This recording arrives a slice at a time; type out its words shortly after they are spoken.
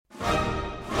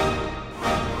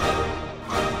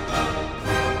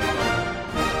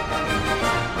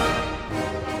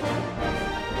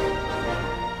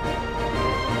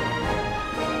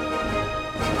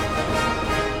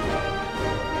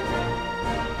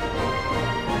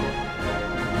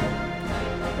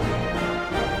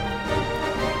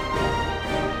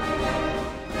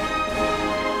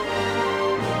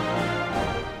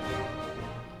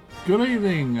Good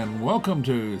evening and welcome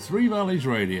to Three Valleys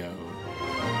Radio.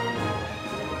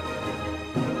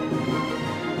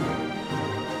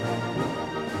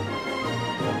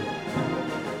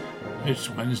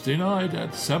 It's Wednesday night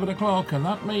at 7 o'clock and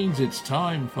that means it's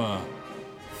time for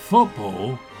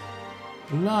Football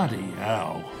Bloody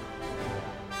Hell.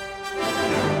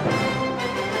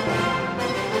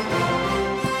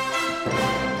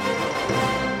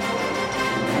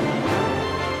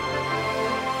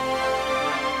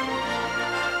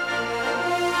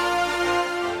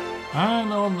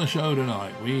 And on the show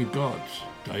tonight we've got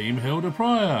Dame Hilda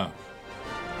Pryor,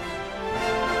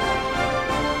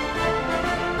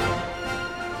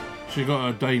 she got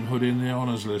her damehood in the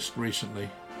honours list recently.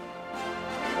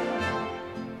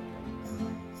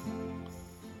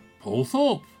 Paul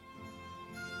Thorpe,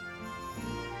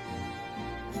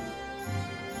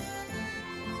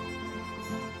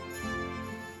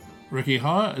 Ricky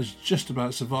Hyatt has just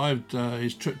about survived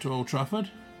his trip to Old Trafford.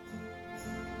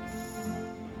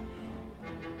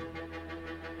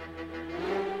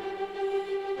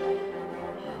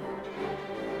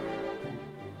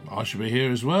 I should be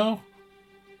here as well.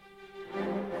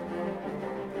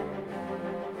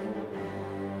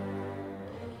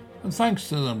 And thanks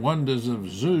to the wonders of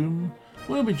Zoom,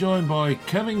 we'll be joined by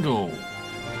Kevin Gall.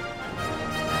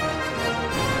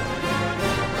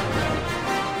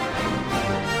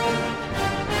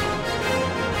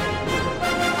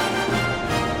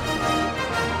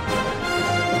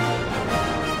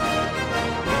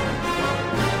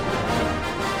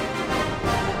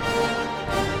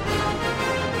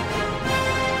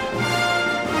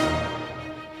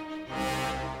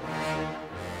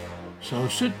 So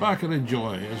sit back and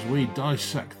enjoy as we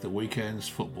dissect the weekend's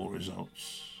football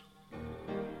results.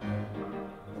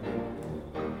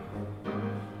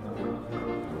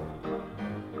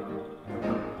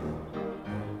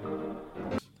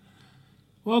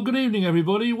 Well, good evening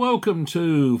everybody. Welcome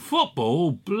to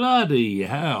Football Bloody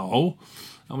Hell.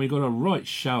 And we've got a right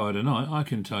shower tonight, I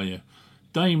can tell you.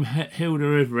 Dame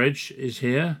Hilda Everidge is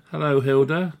here. Hello,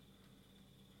 Hilda.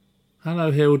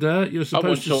 Hello, Hilda. You're supposed I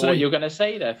wasn't to sure say what you were going to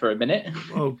say there for a minute.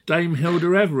 Oh, Dame Hilda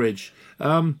Everidge.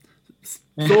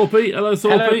 Thorpe, hello,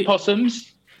 Thorpe. Hello,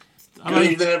 possums. Hello.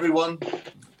 Good evening, everyone.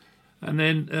 And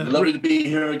then Lovely to be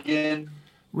here again.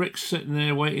 Rick's sitting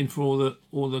there waiting for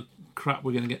all the crap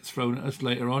we're going to get thrown at us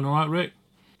later on. All right, Rick.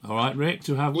 All right, Rick.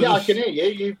 To have with us. I can hear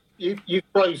you. You've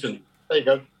frozen. There you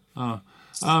go.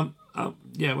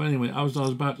 Yeah. Well, anyway, I was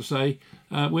about to say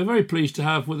we're very pleased to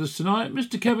have with us tonight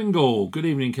Mr. Kevin Gall. Good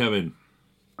evening, Kevin.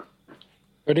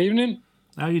 Good evening.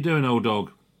 How you doing, old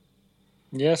dog?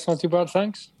 Yes, not too bad,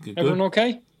 thanks. Good. Everyone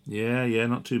okay? Yeah,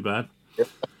 not too bad.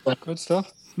 Good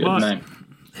stuff. Good, Right, mate.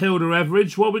 Hilda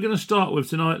Everidge, what are we going to start with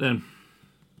tonight then?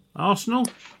 Arsenal?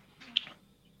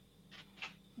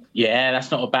 Yeah, that's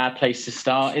not a bad place to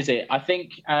start, is it? I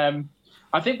think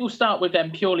we'll start with them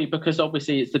purely because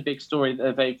obviously it's the big story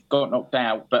that they've got knocked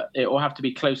out, but it will have to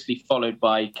be closely followed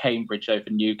by Cambridge over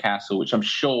Newcastle, which I'm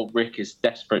sure Rick is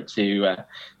desperate to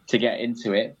get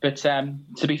into it. But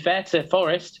to be fair to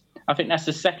Forest, I think that's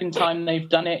the second time they've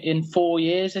done it in 4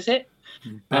 years, is it?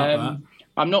 I'm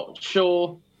not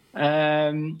sure.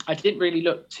 I didn't really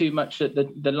look too much at the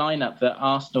lineup that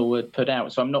Arsenal would put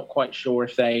out, so I'm not quite sure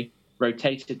if they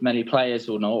rotated many players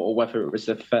or not, or whether it was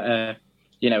a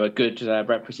good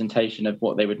representation of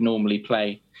what they would normally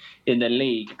play in the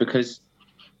league. Because,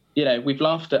 we've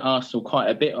laughed at Arsenal quite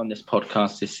a bit on this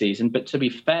podcast this season, but to be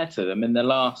fair to them, in the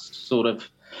last sort of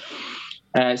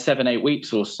 7-8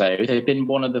 weeks or so, they've been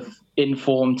one of the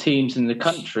informed teams in the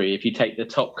country, if you take the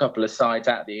top couple of sides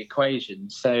out of the equation.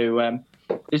 So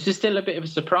this is still a bit of a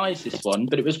surprise, this one,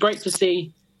 but it was great to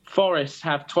see Forest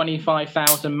have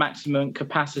 25,000 maximum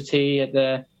capacity at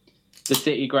the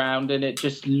City ground, and it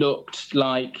just looked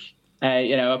like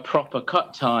a proper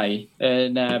cut tie,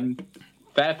 and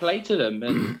fair play to them,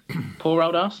 and poor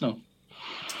old Arsenal.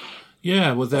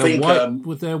 Yeah, with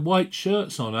their white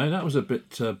shirts on, that was a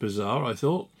bit bizarre, I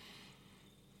thought.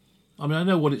 I mean, I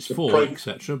know what it's for,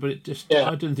 etc., but it just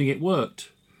I didn't think it worked,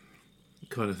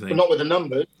 kind of thing. But not with the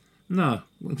numbers. No,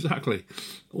 exactly.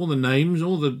 All the names,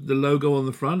 all the logo on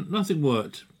the front, nothing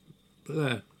worked. But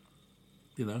there,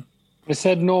 It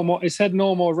said no more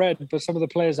red, but some of the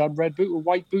players had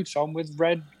white boots on with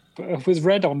red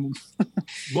on them.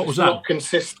 What was that? that? Not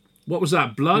consistent. What was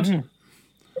that? Blood?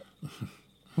 Mm-hmm.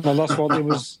 Well, that's what it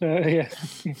was. Yeah,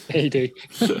 AD.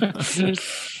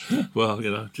 Well,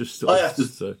 just. I have to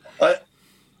say,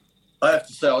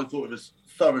 I thought it was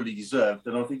thoroughly deserved,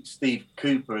 and I think Steve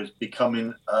Cooper is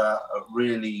becoming a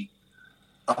really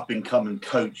up-and-coming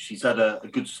coach. He's had a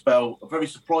good spell. I'm very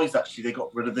surprised, actually, they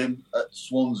got rid of him at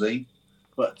Swansea.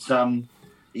 But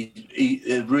He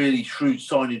a really shrewd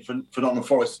signing for Nottingham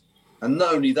Forest, and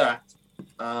not only that,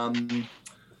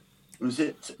 was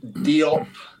it Diop,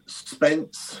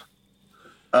 Spence,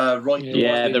 right?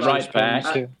 Yeah, the right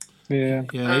back. Yeah,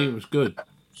 he was good.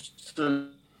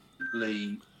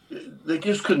 Absolutely, they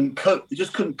just couldn't cope. They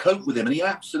just couldn't cope with him, and he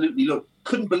absolutely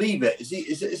couldn't believe it.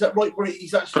 Is that right? Where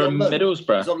he's actually from on loan?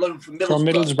 Middlesbrough. He's on loan from Middlesbrough. From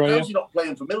Middlesbrough, How's he not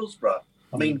playing for Middlesbrough?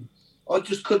 I mean, I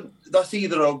just couldn't. That's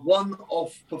either a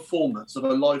one-off performance of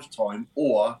a lifetime,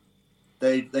 or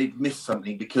they've missed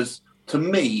something. Because to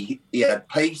me, he had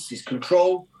pace. His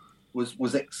control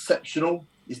was exceptional.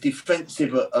 His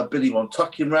defensive ability on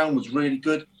tucking round was really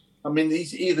good. I mean,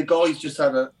 either guys just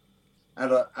had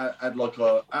like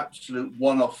a absolute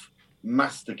one-off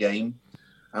master game,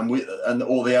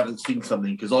 or they haven't seen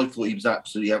something. Because I thought he was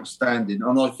absolutely outstanding,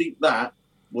 and I think that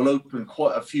will open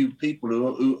quite a few people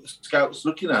who scouts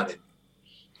looking at him.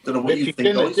 Don't know what you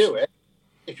think, guys.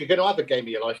 If you're going to have a game of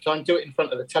your lifetime, do it in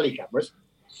front of the telly cameras.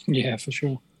 Yeah, for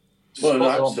sure. Well,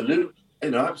 absolutely,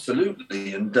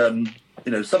 absolutely, and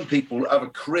some people have a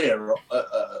career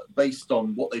based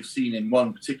on what they've seen in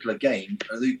one particular game,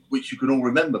 which you can all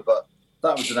remember. But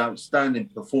that was an outstanding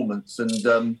performance,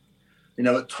 and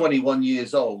at 21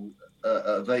 years old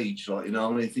of age,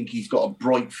 I think he's got a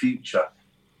bright future.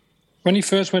 When he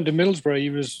first went to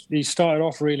Middlesbrough, he started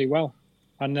off really well,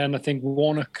 and then I think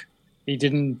Warnock, he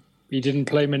didn't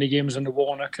play many games under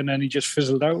Warnock, and then he just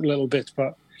fizzled out a little bit.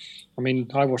 But I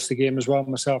mean, I watched the game as well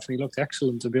myself, and he looked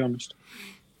excellent, to be honest.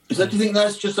 Do you think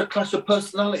that's just a clash of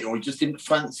personality, or he just didn't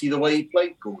fancy the way he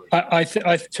played, Corey?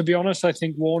 To be honest, I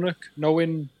think Warnock,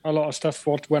 knowing a lot of stuff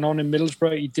what went on in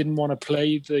Middlesbrough, he didn't want to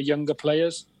play the younger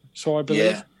players. So I believe.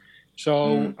 Yeah.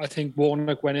 So I think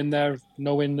Warnock went in there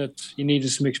knowing that he needed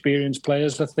some experienced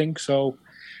players, I think. So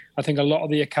I think a lot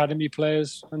of the academy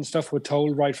players and stuff were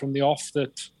told right from the off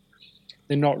that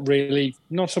they're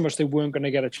not so much they weren't going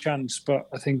to get a chance, but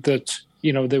I think that,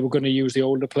 they were going to use the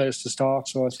older players to start.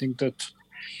 So I think that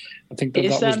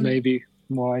was maybe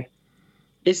why.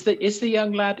 Is the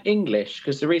young lad English?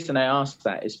 Because the reason I ask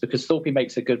that is because Thorpe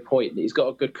makes a good point. He's got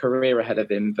a good career ahead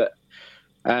of him, but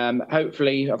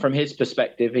hopefully, from his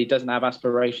perspective, he doesn't have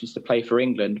aspirations to play for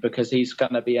England because he's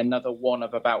going to be another one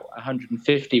of about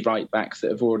 150 right backs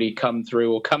that have already come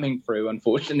through or coming through,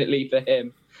 unfortunately for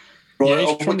him. Right, yeah,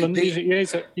 he's from London.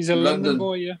 He's a London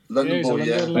boy, yeah. London boy,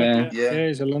 yeah. Yeah,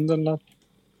 he's a London lad.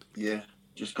 Yeah,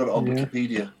 just got it on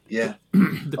Wikipedia. Yeah.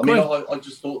 I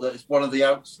just thought that it's one of the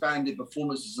outstanding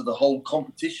performances of the whole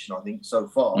competition, I think, so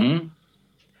far. Mm.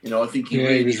 I think he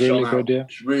really shone out. Good, yeah.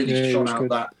 Really shone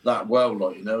out that well,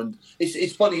 and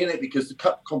it's funny, isn't it? Because the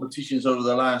cup competitions over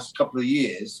the last couple of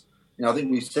years, I think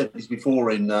we've said this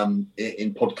before in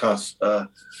podcast,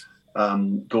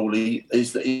 Gawley,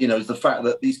 is that is the fact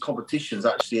that these competitions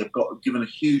actually have given a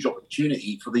huge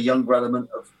opportunity for the younger element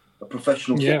of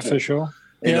professional football. Yeah, for sure.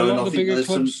 A lot of the bigger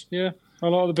clubs. A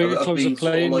lot of the bigger clubs are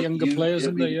playing younger players,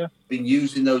 aren't they? Yeah, been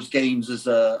using those games as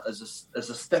a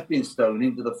stepping stone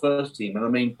into the first team, and I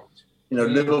mean,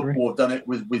 Liverpool have done it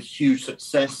with huge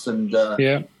success, and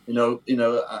and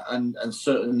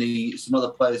certainly some other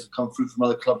players have come through from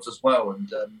other clubs as well,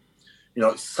 and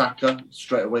it's Saka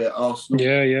straight away at Arsenal.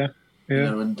 Yeah.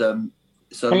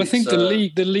 So I think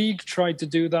the league tried to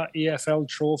do that EFL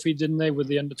trophy, didn't they, with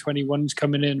the under-21s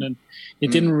coming in, and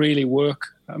it didn't really work.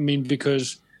 I mean,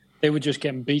 because they were just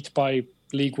getting beat by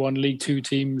League One, League Two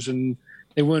teams, and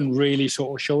they weren't really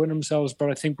sort of showing themselves. But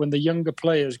I think when the younger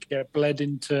players get bled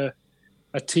into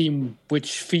a team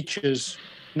which features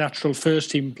natural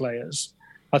first-team players,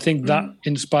 I think that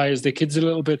inspires the kids a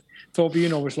little bit. Thorpe,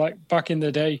 it's like back in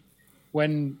the day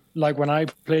when I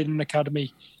played in an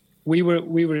academy, we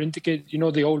were integrated.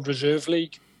 The old reserve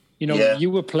league.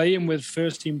 You were playing with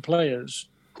first-team players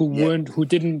who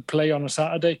didn't play on a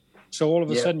Saturday. So all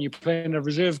of a sudden, you're playing a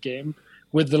reserve game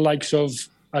with the likes of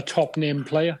a top-name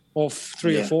player or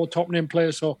three or four top-name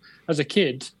players. So as a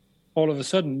kid, all of a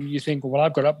sudden, you think, well,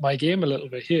 I've got to up my game a little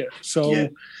bit here. So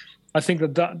I think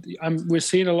that we're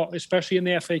seeing a lot, especially in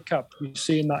the FA Cup. We're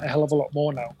seeing that a hell of a lot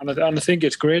more now. And I think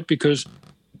it's great because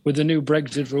with the new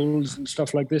Brexit rules and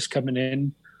stuff like this coming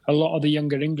in, a lot of the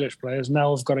younger English players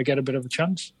now have got to get a bit of a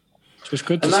chance. So it's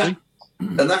good to see.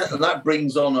 And that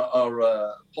brings on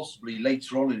our possibly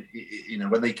later on,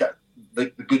 when they get the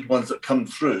good ones that come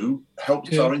through,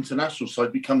 helps our international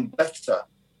side become better.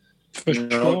 For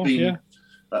sure,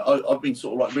 I've been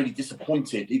sort of like really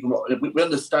disappointed. Even we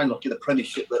understand, like in the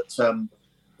Premiership, that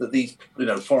these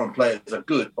foreign players are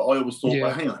good, but I always thought,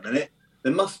 well, hang on a minute,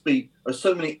 there's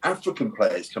so many African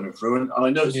players coming through, and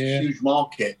I know it's a huge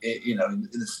market, in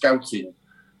the scouting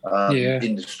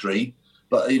industry.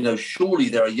 But surely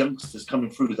there are youngsters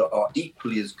coming through that are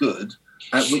equally as good,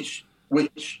 and which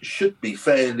should be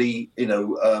fairly,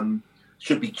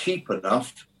 should be cheap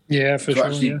enough. Yeah, for to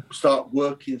actually start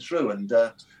working through. And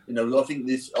I think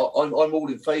I'm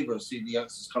all in favour of seeing the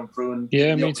youngsters come through and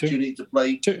the opportunity to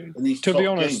play in these top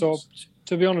games.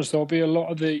 To be honest, there'll be a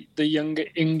lot of the younger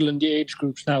England age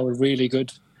groups now are really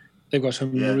good. They've got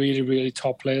some really, really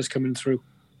top players coming through.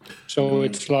 So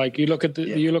it's like you look at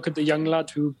the young lad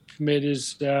who made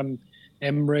his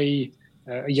Emre,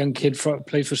 a young kid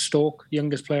played for Stoke,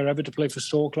 youngest player ever to play for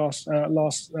Stoke last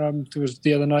it was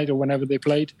the other night or whenever they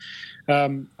played.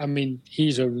 I mean,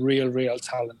 he's a real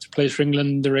talent. Plays for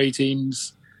England under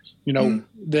 18s.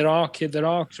 There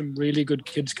are some really good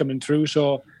kids coming through.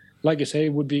 So, like I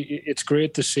say, it's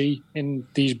great to see in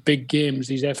these big games,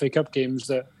 these FA Cup games,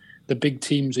 that the big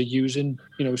teams are using,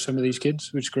 some of these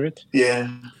kids, which is great. Yeah,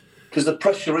 because the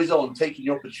pressure is on taking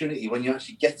the opportunity when you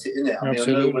actually get it, isn't it?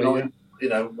 Absolutely, I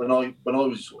know when I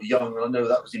was sort of young, and I know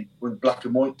that was in black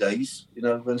and white days, when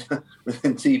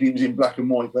TV was in black and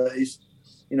white, but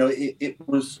it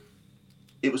was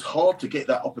hard to get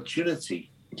that opportunity.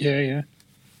 Yeah.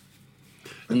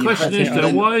 The question is,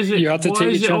 though, why is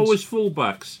it always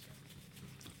fullbacks?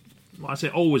 Well, I say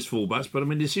always fullbacks, but I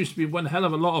mean, there seems to be one hell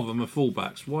of a lot of them are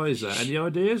fullbacks. Why is that? Any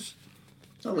ideas?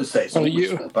 I would say it's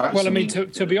always fullbacks. Well, I mean,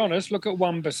 to be honest, look at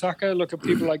Wan-Bissaka, look at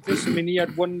people like this. I mean, he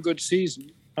had one good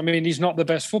season. I mean, he's not the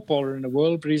best footballer in the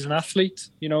world, but he's an athlete,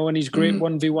 and he's great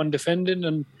 1v1 defending.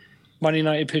 And Man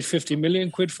United paid 50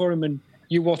 million quid for him, and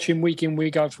you watch him week in,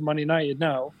 week out for Man United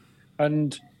now.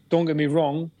 And don't get me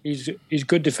wrong, he's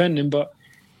good defending, but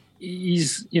he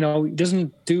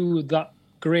doesn't do that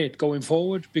great going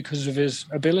forward because of his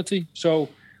ability. So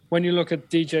when you look at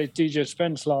DJ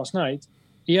Spence last night,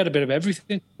 he had a bit of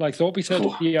everything. Like Thorpe said,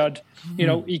 he had,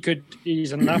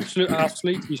 he's an absolute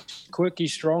athlete. He's quick,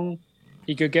 he's strong.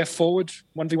 He could get forward.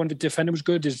 1v1 defending was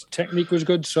good. His technique was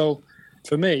good. So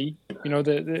for me,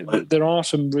 there are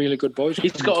some really good boys.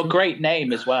 He's got a great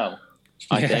name as well,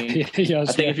 I think. I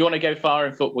think if you want to go far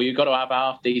in football, you've got to have a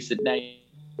half-decent name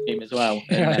as well.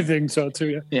 Yeah, I think so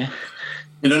too, yeah.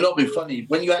 Not being funny,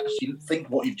 when you actually think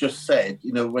what you've just said,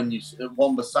 when you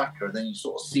Wan-Bissaka, and then you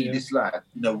sort of see this lad,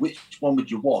 which one would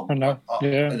you want? I know.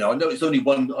 I know it's only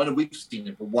one. I know we've seen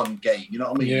him for one game. You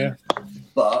know what I mean? Yeah.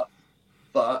 But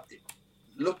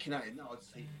looking at him now,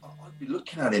 I'd be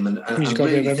looking at him and he's got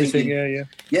really everything. Thinking,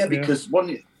 yeah, because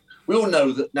we all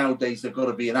know that nowadays they've got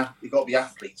to be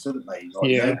athletes, haven't they?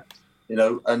 Like,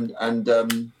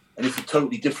 and it's a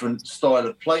totally different style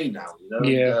of play now.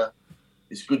 And,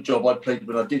 it's a good job I played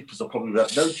when I did, because I probably would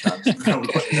have no chance. All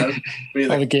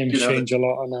the games change a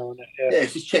lot now, isn't it? Yeah,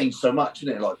 it's just changed so much,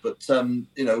 isn't it? Like, but seeing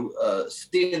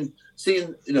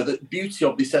the beauty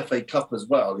of this FA Cup as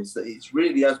well is that it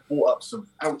really has brought up some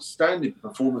outstanding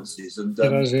performances, and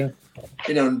it has,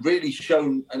 and really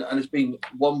shown, and it's been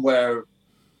one where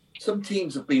some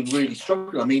teams have been really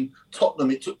struggling. I mean,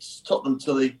 Tottenham. It took Tottenham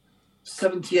to the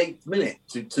 78th minute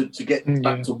to get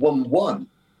back to 1-1.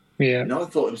 Yeah, I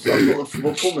thought it was the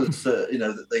performance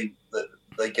that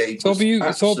they gave. So you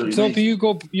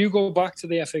go back to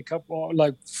the FA Cup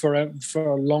for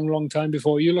a long time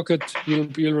before. You look at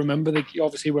you'll remember that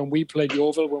obviously when we played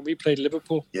Yeovil, when we played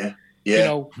Liverpool. Yeah.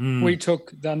 We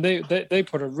took then they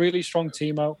put a really strong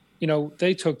team out.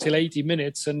 They took till 80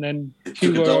 minutes, and then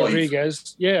Hugo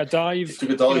Rodriguez, a dive. Took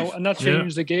a dive. And that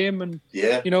changed the game. And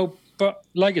but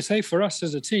like I say, for us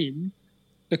as a team,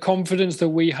 the confidence that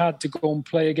we had to go and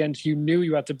play against, you knew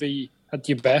you had to be at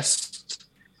your best.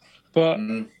 But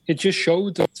it just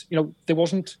showed that, there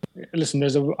wasn't... Listen,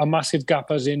 there's a massive gap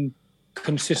as in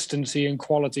consistency and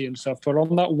quality and stuff. But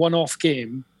on that one-off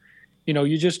game,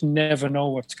 you just never know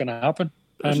what's going to happen.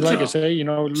 And like I say,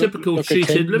 typical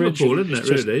cheated Liverpool, isn't it,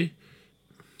 really?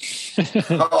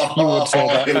 You would say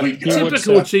that.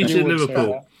 Typical cheated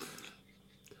Liverpool.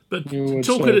 But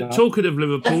talking of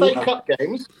Liverpool... FA Cup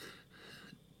games...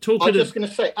 I was just going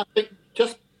to say, I think,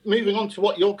 just moving on to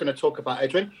what you're going to talk about,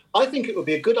 Adrian, I think it would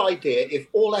be a good idea if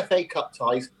all FA Cup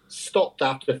ties stopped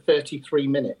after 33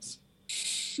 minutes.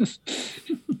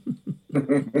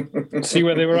 See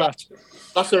where they were at.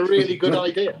 That's a really good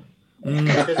idea.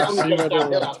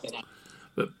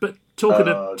 But talking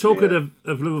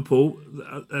of Liverpool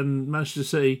and Manchester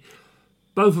City,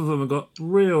 both of them have got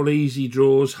real easy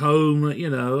draws home.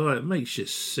 It makes you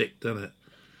sick, doesn't it?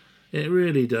 It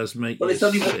really does make you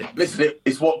sick. Listen,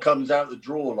 it's what comes out of the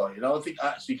draw. I think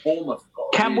actually Bournemouth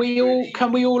got. Can we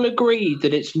all agree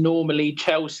that it's normally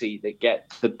Chelsea that get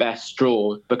the best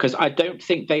draw? Because I don't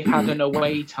think they've had an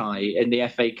away tie in the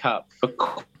FA Cup for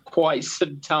quite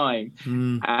some time,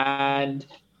 and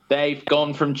they've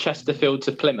gone from Chesterfield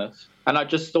to Plymouth. And I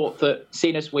just thought that,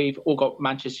 seeing as we've all got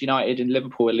Manchester United and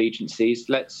Liverpool allegiances,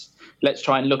 let's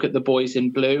try and look at the boys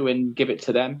in blue and give it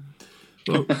to them.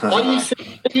 Are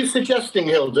you suggesting,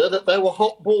 Hilda, that there were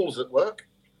hot balls at work?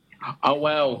 Oh,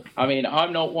 well, I mean,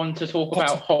 I'm not one to talk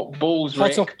about hot balls,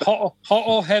 Rick. Hot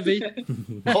or heavy.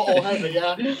 Hot or heavy,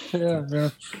 yeah. Yeah.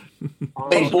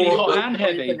 Hot and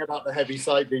heavy. About the heavy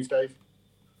side these days.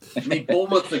 I mean,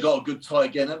 Bournemouth, they got a good tie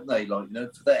again, haven't they? Like, you know,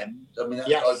 for them. I mean,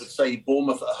 yes. I would say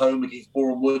Bournemouth at home against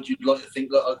Boreham Wood. You'd like to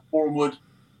think that Boreham Wood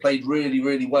played really,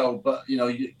 really well, but you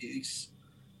know,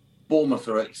 Bournemouth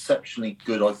are exceptionally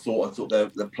good. I thought their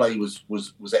play was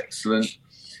excellent.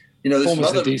 You know, there's some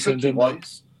other tricky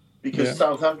ones because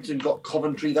Southampton got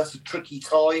Coventry. That's a tricky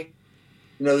tie.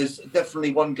 You know, there's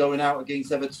definitely one going out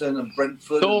against Everton and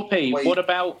Brentford. Thorpe,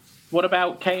 what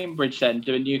about Cambridge then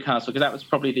doing Newcastle? Because that was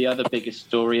probably the other biggest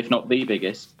story, if not the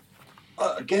biggest.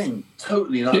 Again,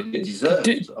 totally undeserved.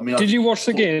 Did you watch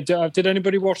the game? Did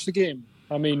anybody watch the game?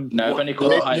 I mean, no, I've only caught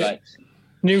the highlights.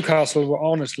 Newcastle were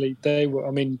honestly, they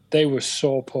were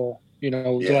so poor. You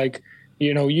know,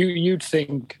 you'd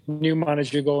think new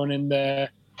manager going in there,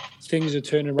 things are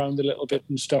turning around a little bit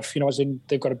and stuff. You know, as in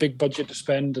they've got a big budget to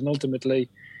spend, and ultimately,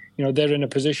 you know, they're in a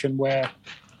position where,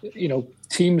 you know,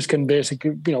 teams can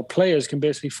basically, you know, players can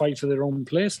basically fight for their own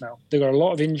place now. They've got a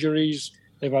lot of injuries.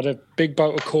 They've had a big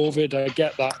bout of COVID. I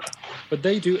get that, but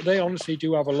they honestly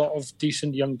do have a lot of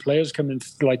decent young players coming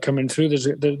through.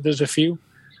 There's a few.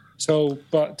 So,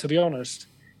 but to be honest,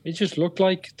 it just looked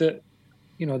like that.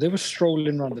 You know, they were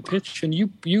strolling around the pitch, and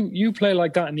you play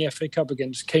like that in the FA Cup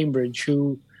against Cambridge,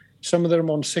 who some of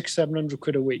them on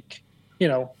 £600-700 a week. You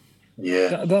know,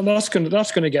 that's going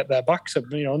to get their backs up.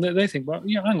 You know, and they think, well,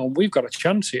 yeah, hang on, we've got a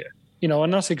chance here. You know,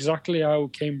 and that's exactly how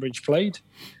Cambridge played.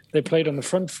 They played on the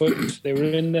front foot. They were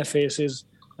in their faces,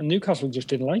 and Newcastle just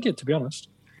didn't like it, to be honest.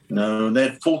 No, they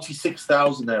had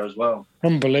 46,000 there as well.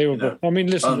 Unbelievable. You know? I mean,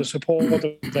 listen, the support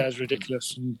there is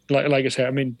ridiculous. And like I say,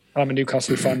 I mean, I'm a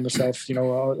Newcastle fan myself, you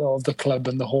know, of the club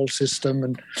and the whole system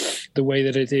and the way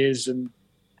that it is. And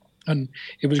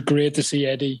it was great to see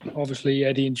Eddie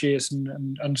and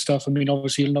Jason and stuff. I mean,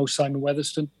 obviously, you'll know Simon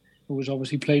Weatherston, who was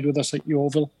obviously played with us at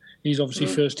Yeovil. He's obviously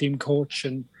first-team coach.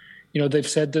 And, you know, they've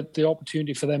said that the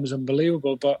opportunity for them is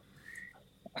unbelievable. But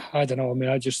I don't know. I mean,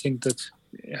 I just think that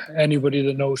anybody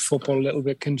that knows football a little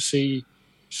bit can see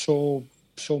so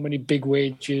many big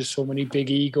wages, so many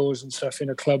big egos and stuff in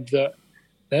a club that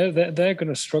they're going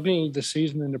to struggle this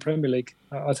season in the Premier League.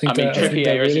 I think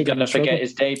Trippier isn't going to forget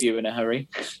his debut in a hurry.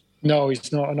 No,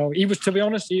 he's not. No, he was. To be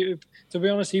honest,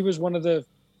 he was one of the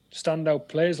standout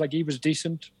players. Like, he was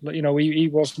decent. You know, he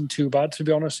wasn't too bad. To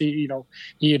be honest, he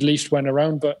at least went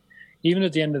around. But even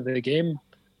at the end of the game,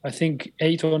 I think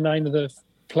 8 or 9 of the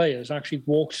players actually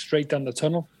walked straight down the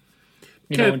tunnel.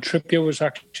 You know, and Trippier was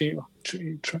actually...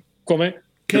 Go on, mate.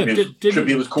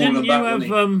 Trippier was calling them back, wasn't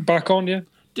he? Back on, yeah.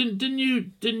 Didn't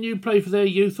you play for their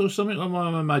youth or something? Or am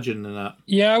I imagining that?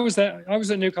 Yeah, I was there. I was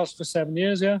at Newcastle for 7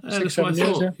 years, yeah. 6-7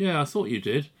 years, yeah. I thought you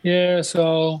did. Yeah,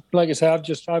 so like I said,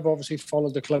 I've obviously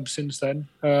followed the club since then.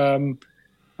 And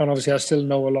obviously I still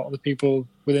know a lot of the people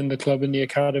within the club in the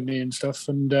academy and stuff.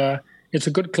 And it's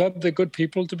a good club. They're good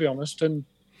people, to be honest. And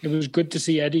it was good to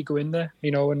see Eddie go in there, you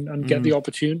know, and get the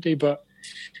opportunity. But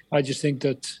I just think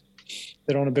that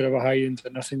they're on a bit of a high into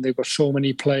nothing. They've got so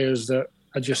many players that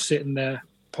are just sitting there,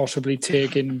 possibly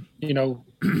taking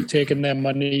their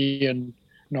money and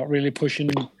not really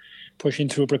pushing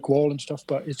through a brick wall and stuff.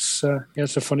 But it's a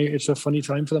funny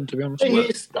time for them, to be honest. The thing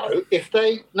is,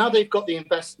 though, now they've got the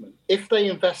investment, if they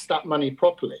invest that money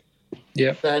properly,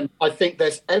 then I think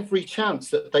there's every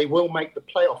chance that they will make the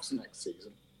playoffs next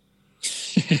season.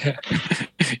 Yeah,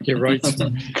 you're right.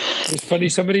 It's funny.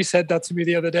 Somebody said that to me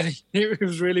the other day. It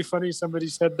was really funny. Somebody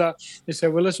said that. They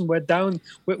said, "Well, listen, we're down.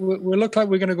 We look like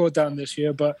we're going to go down this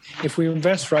year, but if we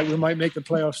invest right, we might make the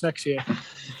playoffs next year."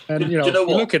 And you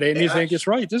look at it and you think it's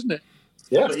right, isn't it?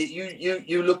 Yeah. But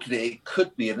you look at it. It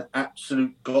could be an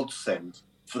absolute godsend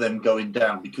for them going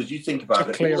down, because you think about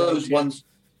it.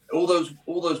 All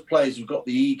those players who've got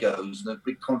the egos and the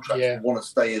big contracts want to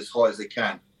stay as high as they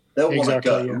can. They'll want to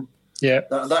go. Yeah. Yeah,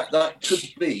 that could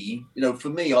be, you know, for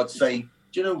me, I'd say, do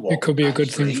you know what? It could be a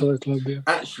good thing for the club, yeah.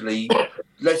 Actually,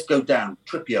 let's go down.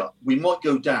 Trippier, we might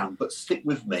go down, but stick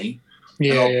with me.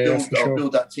 Yeah, I'll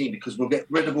build that team, because we'll get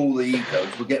rid of all the egos,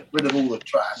 we'll get rid of all the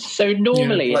trash. So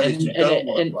normally,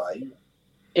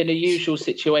 in a usual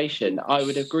situation, I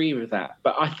would agree with that.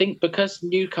 But I think because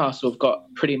Newcastle have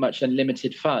got pretty much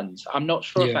unlimited funds, I'm not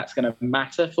sure if that's going to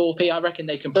matter for P. I reckon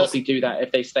they can probably do that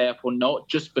if they stay up or not,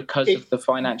 just because of the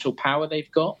financial power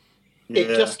they've got. It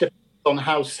just depends on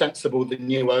how sensible the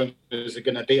new owners are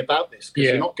going to be about this.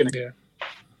 Because you're not going to...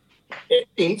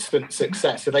 instant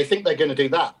success. So they think they're going to do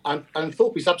that. And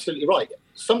Thorpe's absolutely right.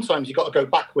 Sometimes you've got to go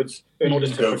backwards in order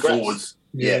to progress. Forwards.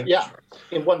 Yeah.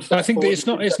 In one step I think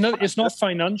forward, it's not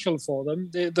financial for them.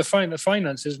 The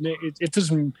finances,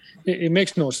 it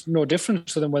makes no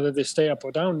difference to them whether they stay up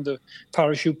or down. The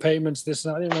parachute payments, this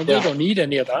and that, they don't need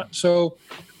any of that. So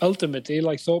ultimately,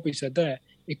 like Thorpe said there,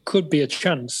 it could be a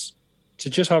chance to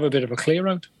just have a bit of a clear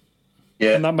out.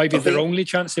 Yeah, and that might be their only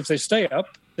chance. If they stay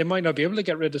up, they might not be able to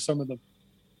get rid of some of them.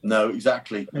 No,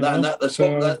 exactly. That's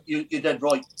you're dead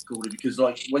right, Gordie, because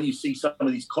like when you see some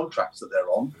of these contracts that they're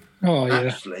on,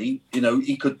 actually,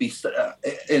 he could be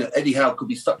Eddie Howe could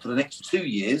be stuck for the next 2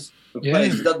 years with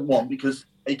players he doesn't want because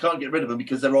he can't get rid of them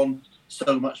because they're on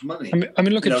so much money. I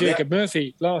mean look at Jacob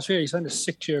Murphy. Last year he signed a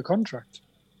 6-year contract,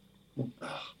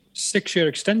 6-year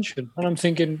extension, and I'm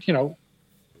thinking,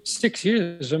 6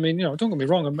 years. I mean, don't get me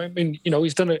wrong. I mean,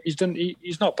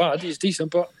 he's not bad. He's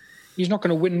decent, but he's not going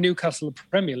to win Newcastle the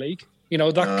Premier League.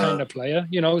 That kind of player.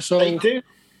 So they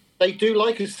do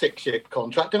like a 6-year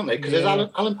contract, don't they? Because there's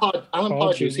Alan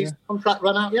Pardew's his contract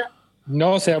run out yet?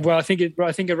 No, well, I think it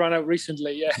ran out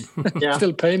recently. Yeah,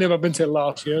 Still paying him up until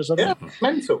last year. So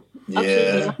mental.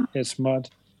 Yeah, it's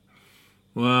mad.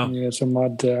 Wow. Yeah, it's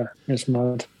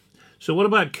mad. So what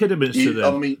about Kidderminster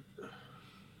then?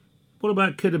 What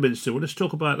about Kidderminster? Well, let's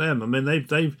talk about them. I mean, they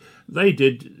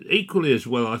did equally as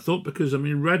well, I thought, because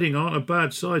Reading aren't a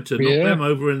bad side to knock them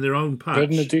over in their own patch.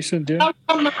 Reading are decent, How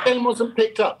come that game wasn't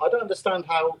picked up? I don't understand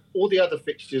how all the other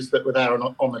fixtures that were there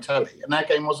on the telly, and that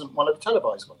game wasn't one of the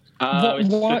televised ones.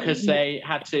 Because they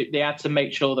had to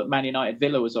make sure that Man United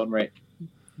Villa was on, Rick.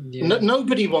 Yeah.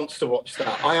 Nobody wants to watch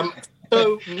that. I am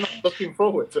so not looking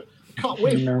forward to. Can't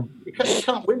win. No. You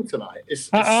can't win tonight.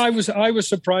 I was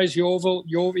surprised Yeovil's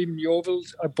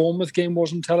Bournemouth game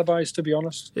wasn't televised. To be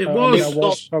honest, it was.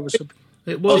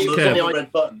 It was. The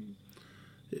red button.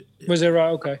 Was it right?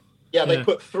 Okay. Yeah, they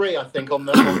put 3, I think, on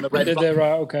the red button. Did they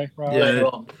right? Okay. Right.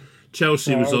 Yeah.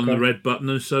 Chelsea was on the red button,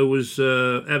 and so was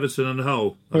Everton and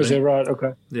Hull. Was it right?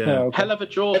 Okay. Yeah. Okay. Hell of a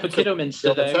draw for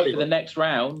Kidderminster though for the next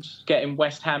round, getting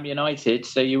West Ham United.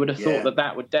 So you would have thought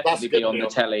that would definitely be on the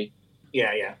telly.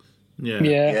 Yeah.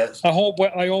 I hope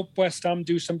West Ham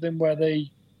do something where they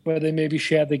maybe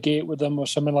share the gate with them or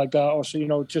something like that, or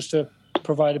so just to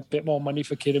provide a bit more money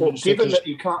for Kidderminster. Well, given that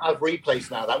you can't have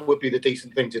replays now, that would be the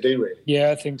decent thing to do, really.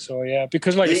 Yeah, I think so. Yeah,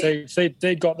 because like I say, if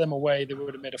they got them away, they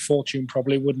would have made a fortune,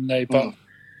 probably, wouldn't they? But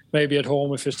maybe at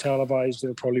home, if it's televised,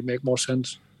 it'll probably make more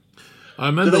sense. I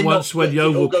remember once when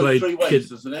Yeovil played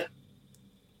doesn't it?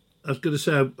 I was going to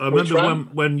say, I remember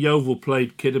when Yeovil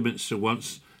played Kidderminster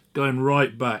once, going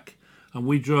right back. And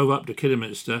we drove up to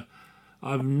Kidderminster.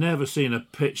 I've never seen a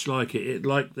pitch like it.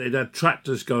 Like they'd had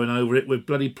tractors going over it with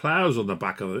bloody ploughs on the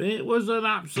back of it. It was an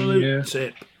absolute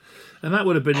tip. And that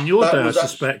would have been in your day, I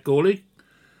suspect, Gawley.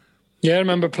 Yeah, I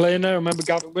remember playing there. I rember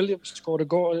Gavin Williams scored a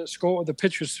goal. The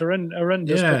pitch was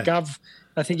horrendous. Yeah. But Gav,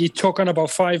 I think he took on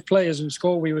about 5 players and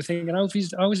scored. We were thinking, how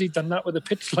has he done that with a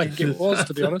pitch like it was,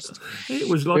 to be honest? It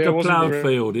was like a ploughed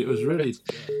field. It was really,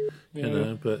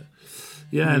 but...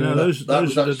 Yeah, those are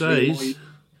the days.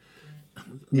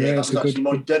 That was actually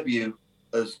my debut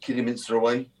as Kidderminster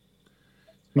away.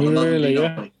 Really?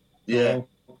 Yeah.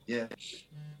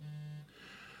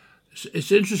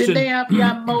 It's interesting. Did they have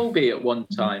Jan Mulby at one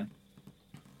time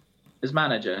as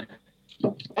manager?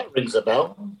 That rings a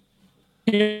bell.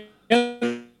 Yeah,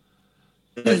 I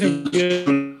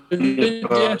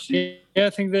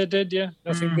think they did. Yeah,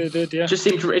 I think they did. Yeah, it just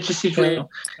seems real.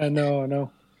 I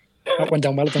know. That went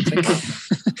down well, I don't think.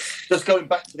 Just going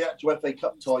back to the actual FA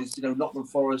Cup ties, Nottingham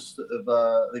Forest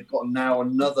they've got now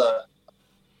another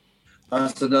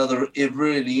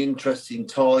really interesting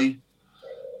tie.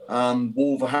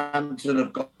 Wolverhampton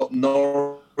have got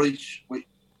Norwich, which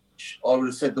I would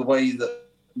have said the way that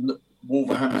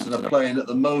Wolverhampton are playing at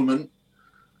the moment,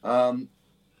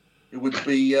 it would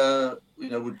be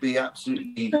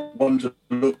absolutely one to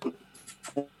look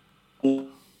for.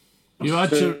 You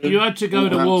had to go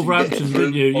to Wolverhampton,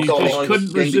 didn't you? You just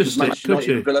couldn't resist it, could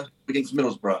you? Villa against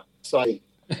Middlesbrough. Sorry,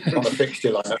 on a fixture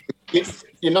like that.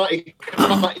 United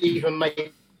can't even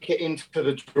make it into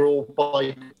the draw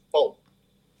by default.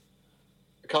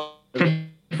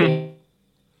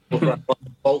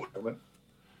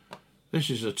 This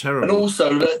is a terrible. And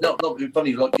also, not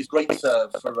funny, like it's great for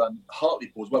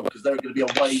Hartlepool as well, because they're going to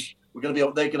be away. They're going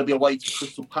to be away to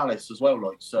Crystal Palace as well,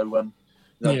 like so.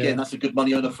 Again, that's a good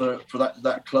money earner for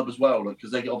that club as well, because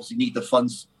they obviously need the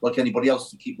funds like anybody else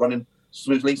to keep running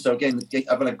smoothly. So again,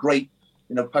 having a great,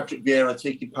 Patrick Vieira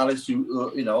taking Palace,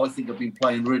 who I think have been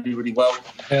playing really, really well.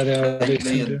 Yeah, they are.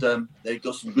 And they've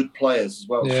got some good players as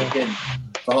well. Yeah. So again,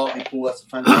 for Hartlepool, that's a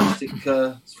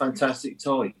fantastic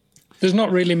tie. There's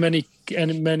not really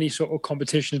many sort of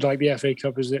competitions like the FA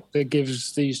Cup, is it, that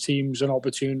gives these teams an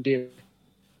opportunity.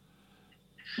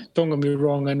 Don't get me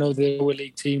wrong, I know the lower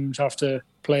league teams have to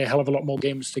play a hell of a lot more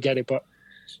games to get it, but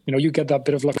you get that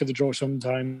bit of luck of the draw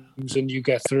sometimes, and you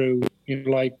get through.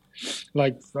 I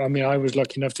was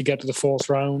lucky enough to get to the fourth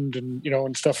round, and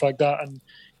and stuff like that. And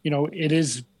it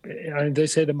is. They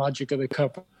say the magic of the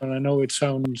cup, and I know it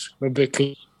sounds a bit.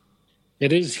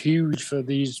 It is huge for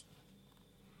these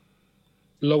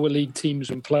lower league teams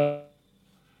and play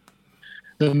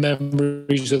the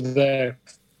memories of their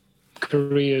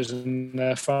careers and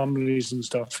their families and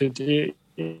stuff. It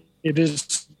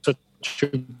is such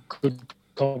a good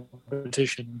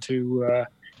competition to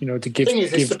to give. The thing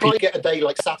is, it's surprising to get a day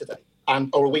like Saturday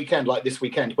or a weekend like this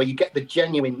weekend where you get the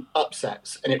genuine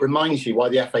upsets, and it reminds you why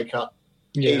the FA Cup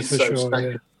is so special.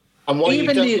 Yeah. And why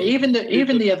even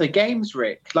the other games,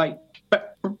 Rick, like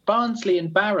Barnsley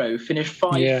and Barrow finished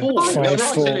 5-4.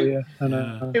 5-4. Yeah, I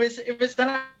know. It was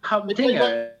that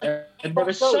humdinger, and there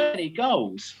were so many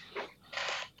goals.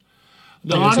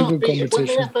 No, it's a good competition. When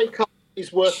the FA Cup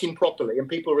is working properly and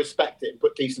people respect it and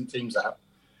put decent teams out,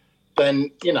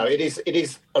 then there's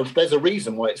a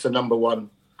reason why it's the number one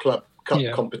club cup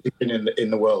competition in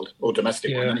the world, or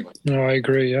domestic one anyway. No, I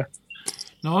agree. Yeah.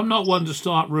 No, I'm not one to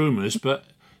start rumours, but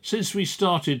since we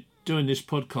started doing this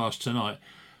podcast tonight,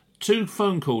 2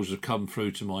 phone calls have come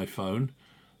through to my phone,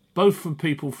 both from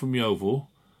people from Yeovil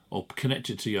or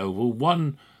connected to Yeovil.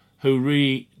 One who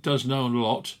really does know a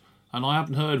lot, and I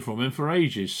haven't heard from him for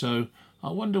ages. So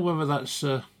I wonder whether that's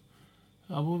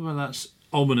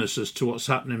ominous as to what's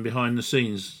happening behind the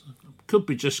scenes. Could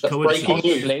be just coincidence.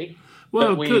 Possibly.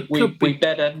 Well, we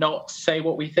better not say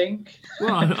what we think.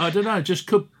 Well, I don't know. Just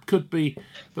could be.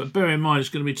 But bear in mind, it's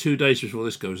going to be 2 days before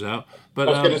this goes out. But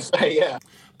I was going to say, yeah.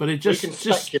 But it just we can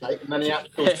speculate, and then the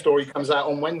actual story comes out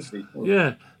on Wednesday.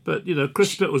 Yeah, but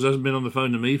Chris Spittles hasn't been on the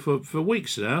phone to me for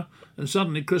weeks now, and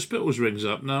suddenly Chris Spittles rings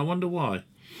up. Now I wonder why.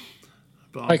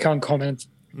 But I can't comment.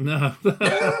 No.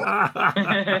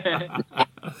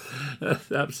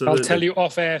 Absolutely. I'll tell you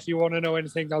off air if you want to know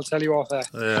anything. I'll tell you off air.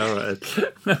 Yeah, all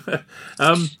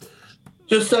right.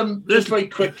 Just very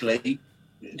quickly,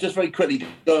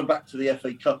 going back to the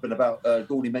FA Cup and about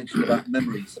Gawley mentioned about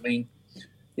memories. I mean,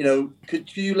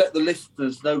 could you let the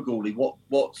listeners know, Gawley,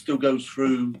 what still goes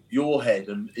through your head,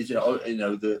 and is it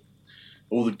the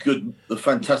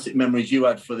fantastic memories you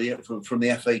had from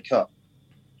the FA Cup?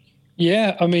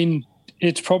 Yeah, I mean,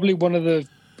 it's probably one of the.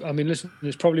 I mean, listen,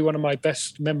 it's probably one of my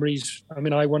best memories. I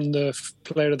mean, I won the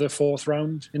player of the fourth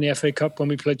round in the FA Cup when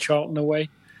we played Charlton away.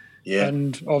 Yeah.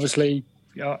 And obviously,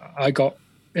 I got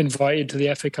invited to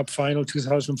the FA Cup final,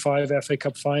 2005 FA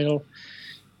Cup final.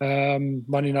 Man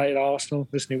United Arsenal.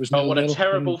 Listen, it was 0-0. What a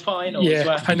terrible final! Yeah, as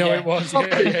well. I know it was.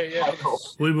 Yeah.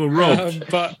 We were robbed.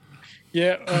 But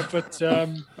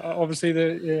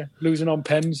obviously losing on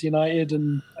pens, United,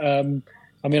 and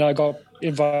I mean, I got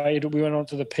invited. We went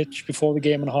onto the pitch before the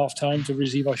game and half time to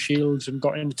receive our shields and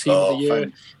got in the team of the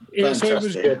year. So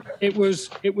it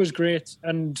was great.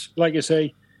 And like I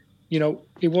say,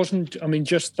 it wasn't, I mean,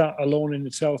 just that alone in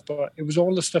itself, but it was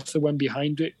all the stuff that went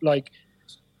behind it. Like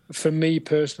for me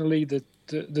personally, the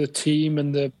team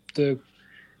and the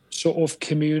sort of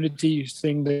community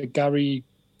thing that Gary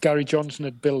Johnson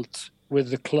had built with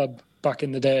the club back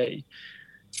in the day,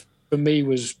 for me,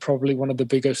 was probably one of the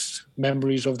biggest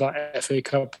memories of that FA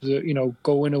Cup.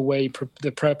 Going away,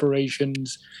 the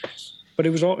preparations, but it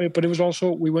was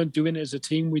also, we weren't doing it as a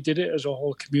team; we did it as a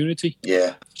whole community.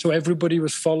 Yeah. So everyone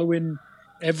was following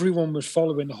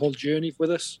the whole journey with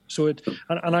us. So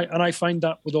and I find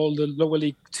that with all the lower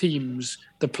league teams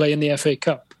that play in the FA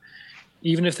Cup,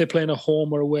 even if they're playing at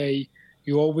home or away,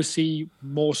 you always see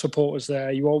more supporters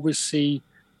there. You always see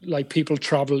like people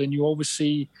travelling. You always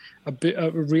see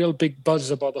a real big buzz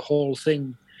about the whole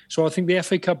thing. So I think the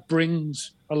FA Cup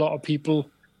brings a lot of people,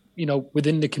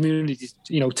 within the community,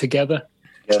 together.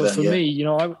 So for me,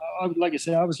 I like I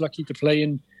say, I was lucky to play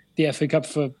in the FA Cup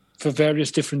for various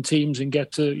different teams and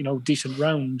get to decent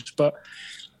rounds. But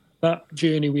that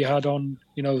journey we had on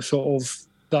sort of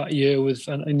that year with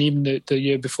and even the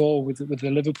year before with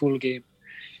the Liverpool game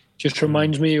just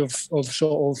reminds me of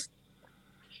sort of.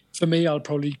 For me, I'll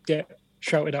probably get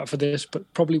shouted at for this,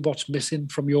 but probably what's missing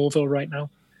from Yeovil right now.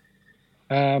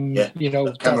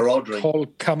 Camaraderie. Whole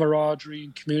camaraderie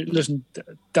and community. Listen,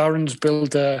 Darren's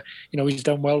built, he's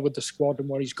done well with the squad and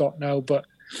what he's got now, but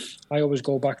I always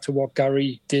go back to what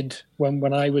Gary did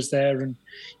when I was there, and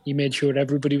he made sure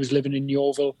everybody was living in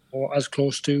Yeovil or as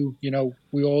close to,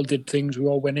 we all did things. We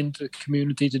all went into the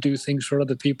community to do things for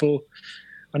other people,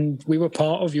 and we were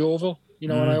part of Yeovil.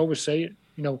 and I always say it.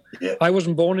 I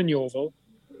wasn't born in Yeovil,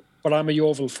 but I'm a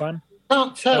Yeovil fan.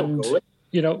 Can't tell, and,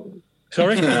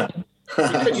 sorry.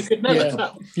 You could never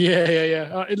tell.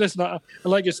 Yeah. Listen,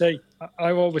 like I say,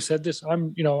 I've always said this. I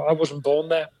wasn't born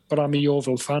there, but I'm a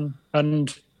Yeovil fan,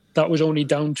 and that was only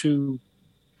down to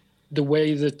the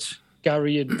way that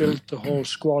Gary had built the whole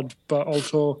squad, but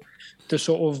also the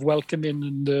sort of welcoming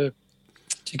and the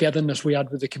togetherness we had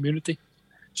with the community.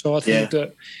 So I think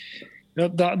that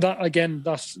again,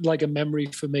 that's like a memory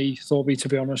for me, Thorby, to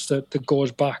be honest, that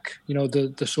goes back,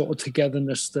 the sort of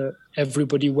togetherness that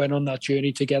everybody went on that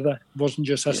journey together. It wasn't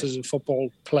just us as a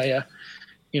football player.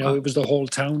 It was the whole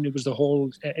town. It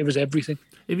was everything.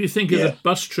 If you think of the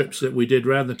bus trips that we did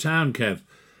around the town, Kev,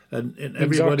 and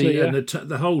everybody and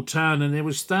the whole town, and there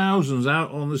was thousands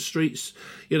out on the streets,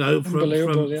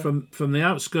 from the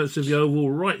outskirts of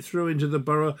Yeovil right through into the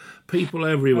borough, people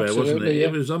everywhere. Absolutely, wasn't it? Yeah.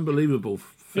 It was unbelievable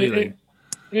feeling.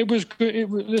 It was good. It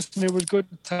was good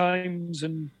times,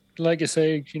 and like I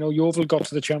say, Yeovil got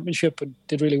to the championship and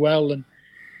did really well, and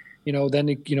then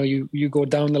you go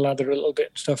down the ladder a little bit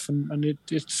and stuff, and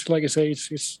it's like I say,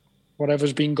 it's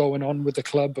whatever's been going on with the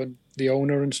club and the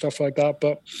owner and stuff like that,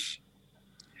 but.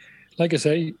 Like I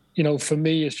say, for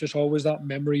me, it's just always that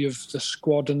memory of the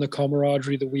squad and the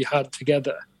camaraderie that we had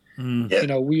together.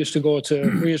 We used to go to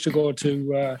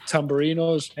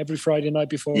Tamburinos every Friday night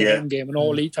before a home game and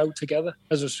all eat out together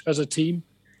as a team.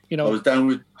 I was down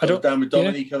with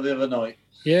Dominique the other night.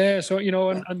 Yeah, so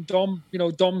and Dom,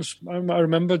 Dom's. I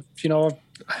remember,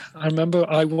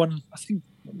 I won. I think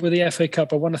with the FA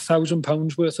Cup, I won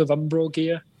 £1,000 worth of Umbro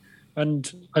gear.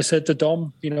 And I said to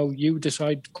Dom, you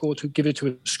decide to give it to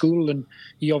a school, and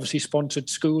he obviously sponsored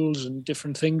schools and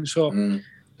different things. So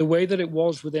the way that it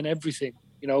was within everything,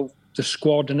 the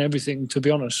squad and everything, to be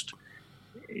honest,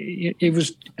 it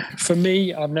was, for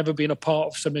me, I've never been a part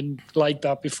of something like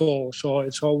that before. So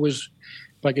it's always,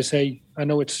 like I say, I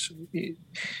know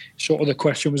sort of the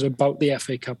question was about the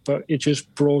FA Cup, but it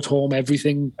just brought home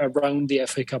everything around the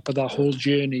FA Cup. But that whole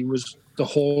journey was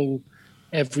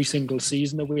every single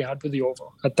season that we had with the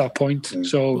Yeovil at that point.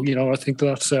 So, I think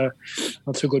that's a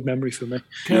good memory for me.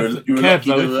 Kev,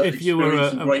 if you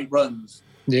were great runs.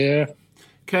 Yeah.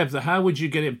 Kev, how would you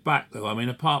get it back, though? I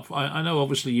mean, I know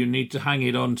obviously you need to hang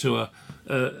it on to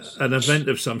an event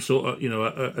of some sort,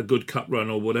 a good cup run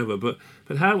or whatever. But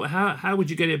how would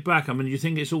you get it back? I mean, do you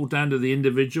think it's all down to the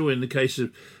individual? In the case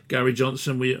of Gary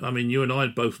Johnson, you and I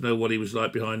both know what he was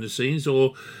like behind the scenes,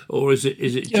 or was it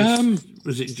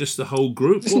just the whole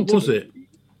group? What was it?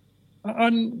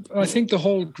 And I think the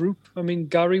whole group. I mean,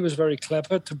 Gary was very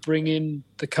clever to bring in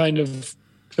the kind of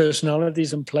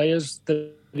personalities and players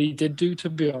that he did do, to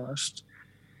be honest.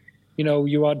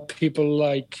 You had people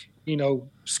like,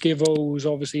 Skivo, who's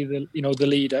obviously the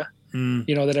leader,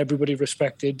 that everybody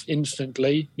respected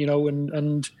instantly,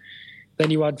 and then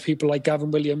you had people like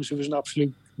Gavin Williams, who was an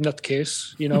absolute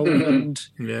nutcase, and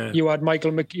you had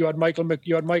Michael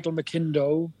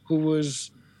McKindo, who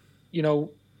was,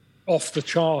 off the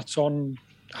charts on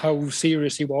how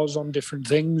serious he was on different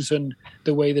things and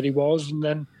the way that he was. And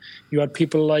then you had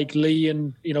people like Lee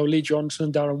and, Lee Johnson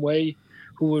and Darren Way,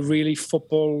 who were really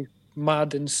football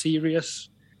mad and serious.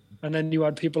 And then you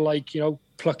had people like,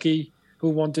 Plucky, who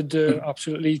wanted to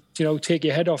absolutely, take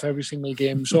your head off every single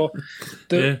game. So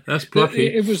that's Plucky.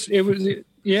 It was. I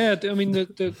mean,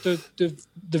 the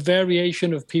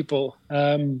variation of people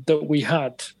that we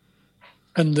had,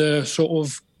 and the sort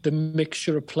of the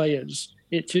mixture of players,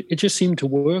 it just seemed to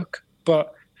work.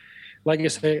 But like I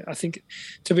say, I think,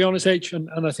 to be honest, H, and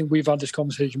I think we've had this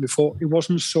conversation before, it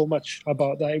wasn't so much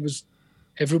about that. It was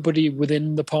everybody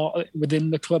within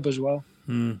the club as well.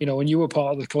 And you were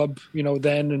part of the club,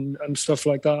 then and stuff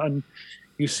like that. And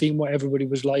you've seen what everybody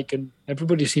was like, and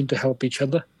everybody seemed to help each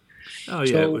other. Oh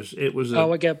yeah, so it was. It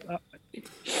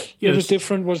was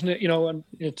different, wasn't it? And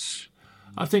it's.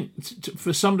 I think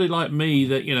for somebody like me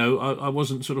that I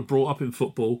wasn't sort of brought up in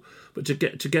football, but to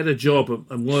get a job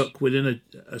and work within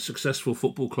a successful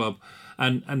football club,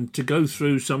 and to go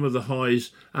through some of the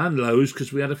highs and lows,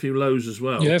 because we had a few lows as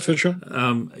well. Yeah, for sure.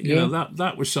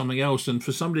 That was something else. And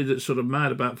for somebody that's sort of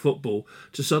mad about football,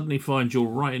 to suddenly find you're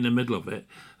right in the middle of it.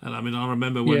 And I mean, I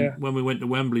remember when we went to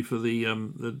Wembley for the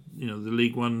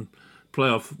League One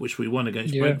playoff, which we won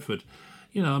against Brentford.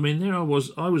 I mean, there I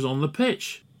was on the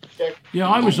pitch. Yeah,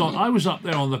 I was up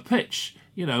there on the pitch,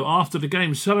 after the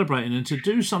game celebrating, and to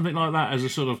do something like that as a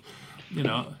sort of,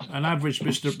 an average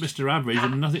Mr. Average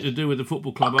and nothing to do with the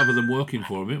football club other than working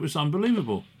for him, it was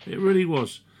unbelievable. It really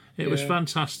was. It was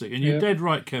fantastic. And you're dead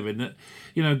right, Kevin, that,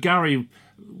 Gary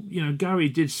Gary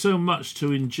did so much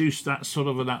to induce that sort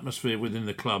of an atmosphere within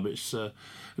the club. It's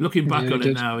looking back on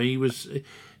it now, he was,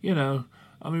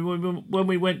 I mean, when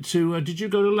we went to, did you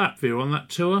go to Latvia on that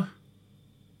tour?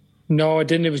 No, I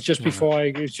didn't. It was just before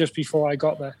I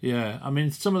got there. Yeah, I mean,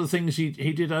 some of the things he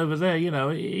did over there, he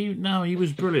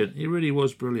was brilliant. He really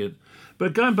was brilliant.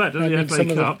 But going back to the FA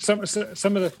Cup, some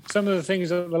of the things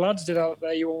that the lads did out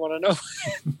there, you won't want to know.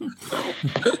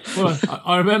 Well,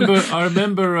 I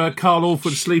remember Carl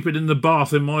Orford sleeping in the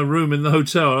bath in my room in the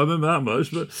hotel. I remember that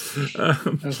much, but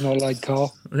that's not like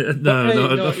Carl.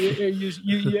 No.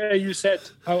 You said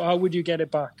how would you get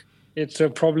it back? It's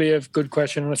probably a good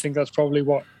question, and I think that's probably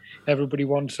what everybody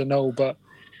wants to know. But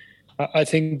I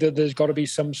think that there's got to be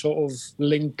some sort of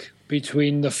link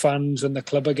between the fans and the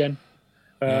club again.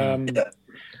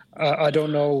 I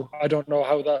don't know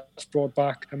how that's brought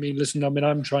back. I mean, listen. I mean,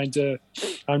 I'm trying to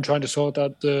sort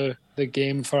out the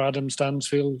game for Adam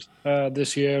Stansfield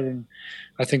this year, and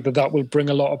I think that will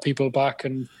bring a lot of people back.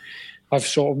 And I've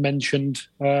sort of mentioned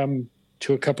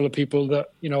to a couple of people that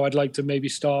I'd like to maybe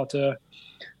start a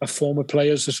former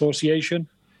players association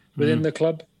within the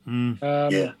club.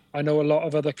 I know a lot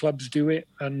of other clubs do it,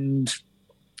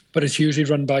 but it's usually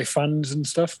run by fans and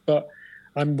stuff. But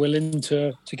I'm willing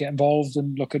to get involved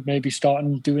and look at maybe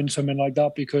starting doing something like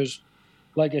that because,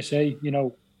 like I say,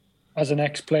 as an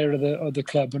ex-player of the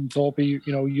club, and Thorpe,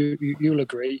 you'll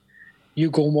agree, you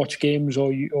go and watch games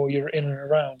or you're in and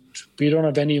around, but you don't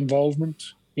have any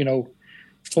involvement.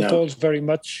 Football's very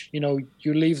much, you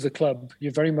leave the club,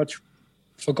 you're very much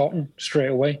forgotten straight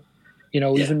away.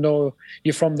 Even though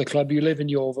you're from the club, you live in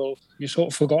Yeovil, you're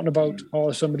sort of forgotten about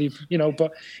somebody,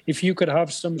 but if you could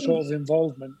have some sort of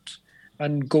involvement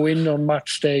and go in on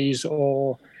match days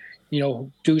or,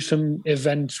 do some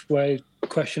events where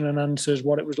question and answers,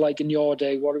 what it was like in your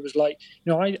day, what it was like.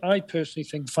 I personally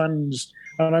think fans,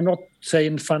 and I'm not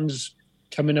saying fans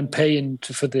coming and paying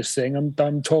for this thing.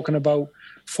 I'm talking about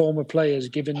former players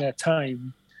giving their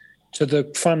time to the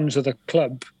fans of the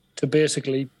club to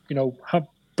basically,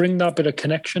 bring that bit of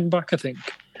connection back, I think.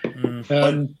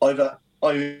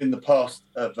 I in the past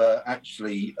have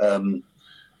actually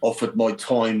offered my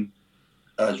time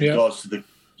as regards to the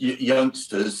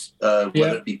youngsters,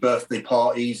 whether it be birthday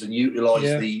parties and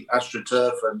utilise the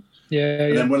AstroTurf, and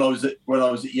then when I was at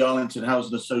Yarlington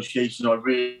Housing Association, I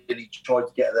really tried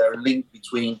to get there a link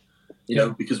between,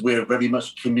 because we're very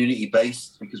much community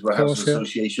based, because we're a housing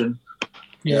association,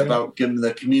 about getting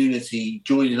the community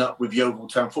joining up with Yeovil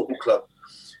Town Football Club.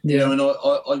 And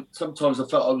I sometimes I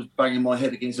felt I was banging my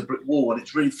head against a brick wall, and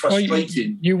it's really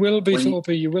frustrating. You will be, Thorpe.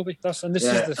 You will be. This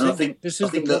is the thing. This is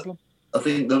the problem. I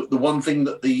think the one thing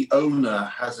that the owner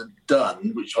hasn't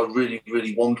done, which I really,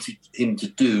 really wanted him to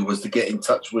do, was to get in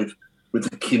touch with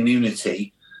the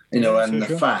community, and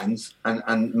the fans,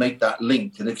 and make that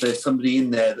link. And if there's somebody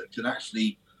in there that can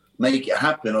actually make it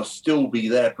happen, I'll still be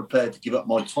there, prepared to give up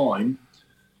my time.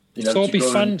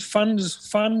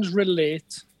 Fans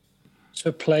relate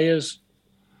to players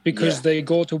because they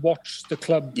go to watch the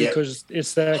club because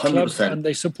it's their 100%. Club and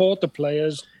they support the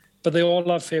players, but they all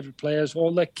have favourite players.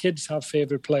 All their kids have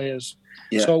favourite players.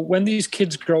 Yeah. So when these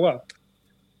kids grow up,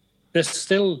 they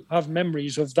still have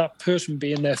memories of that person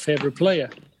being their favourite player.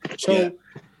 So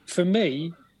for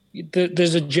me,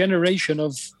 there's a generation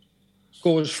of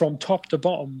goes from top to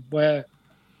bottom where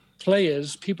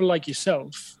players, people like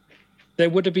yourself, there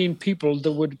would have been people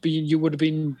that you would have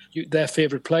been their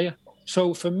favourite player.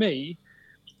 So for me,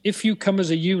 if you come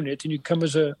as a unit and you come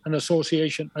as an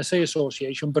association, I say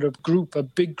association, but a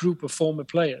big group of former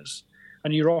players,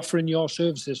 and you're offering your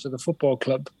services to the football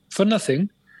club for nothing,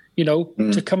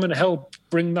 to come and help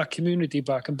bring that community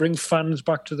back and bring fans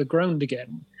back to the ground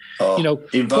again.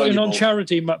 Putting on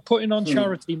charity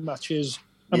matches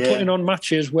and putting on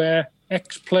matches where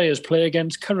ex-players play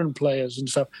against current players and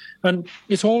stuff. And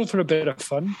it's all for a bit of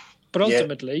fun. But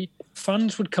ultimately,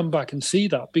 fans would come back and see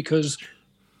that because,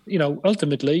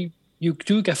 ultimately, you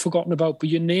do get forgotten about, but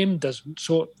your name doesn't.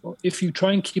 So if you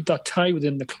try and keep that tie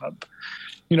within the club,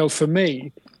 for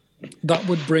me, that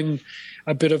would bring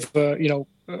a bit of,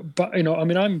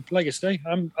 I'm like I say,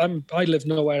 I live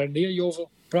nowhere near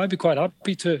Yeovil, but I'd be quite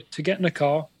happy to get in a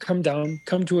car, come down,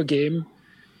 come to a game,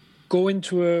 go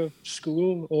into a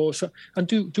school and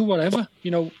do whatever,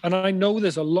 And I know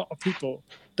there's a lot of people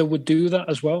that would do that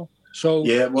as well. So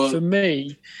for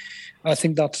me, I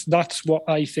think that's what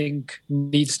I think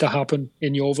needs to happen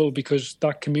in Yeovil because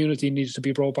that community needs to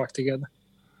be brought back together.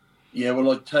 Yeah,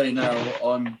 well, I tell you now,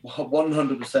 I'm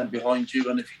 100% behind you,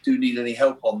 and if you do need any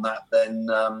help on that, then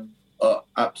I'll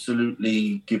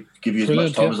absolutely give you as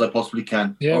much time as I possibly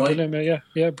can. Yeah, right? brilliant, mate.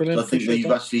 Yeah, brilliant. I think that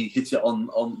you've actually hit it on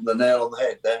the nail on the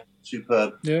head there.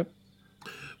 Superb. Yeah.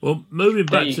 Well, moving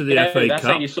back to the FA That's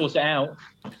Cup. how you sort it out.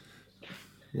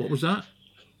 What was that?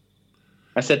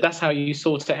 I said that's how you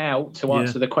sort it out to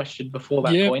answer the question before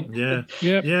that point. Yeah.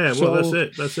 So, Well,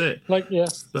 that's it.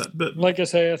 But like I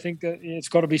say, I think that it's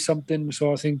got to be something.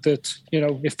 So I think that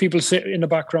if people sit in the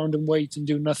background and wait and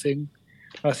do nothing,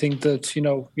 I think that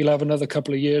you'll have another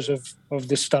couple of years of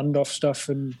this standoff stuff,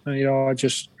 and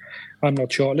I'm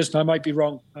not sure. Listen, I might be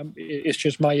wrong. It's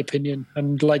just my opinion,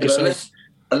 and like I say.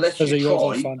 Unless you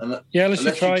try,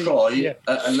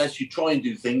 unless you try and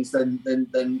do things, then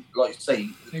like you say,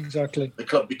 exactly, the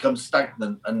club becomes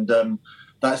stagnant, and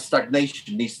that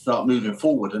stagnation needs to start moving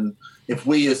forward. And if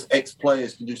we as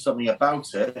ex-players can do something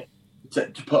about it,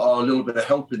 to put our little bit of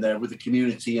help in there with the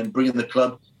community and bringing the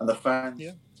club and the fans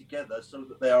together, so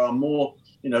that there are more.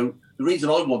 The reason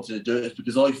I wanted to do it is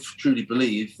because I truly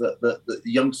believe that the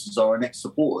youngsters are our next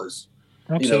supporters.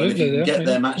 Absolutely, and if you can get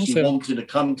them actually wanting to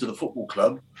come to the football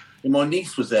club. And my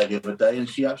niece was there the other day, and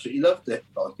she absolutely loved it,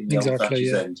 like in the Old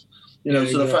Thatcher's End.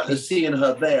 So the fact that seeing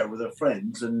her there with her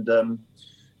friends, and I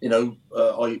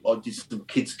did some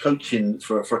kids coaching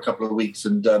for a couple of weeks,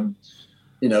 and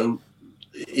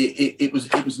it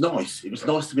was nice. It was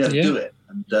nice to be able to do it.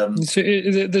 And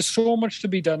there's so much to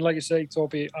be done. Like I say,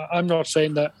 Toby, I'm not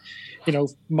saying that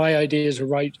my ideas are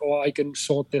right, or I can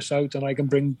sort this out and I can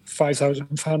bring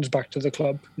 5,000 fans back to the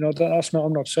club. That's not.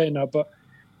 I'm not saying that, but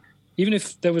even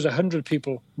if there was 100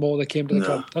 people more that came to the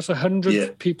club, that's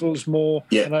 100 people's more.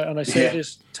 Yeah. And I say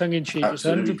this tongue in cheek. It's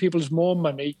 100 people's more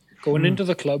money going into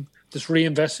the club that's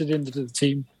reinvested into the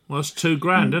team. Well, that's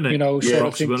 $2,000, isn't it? So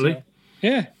approximately.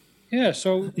 Yeah.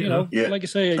 So like I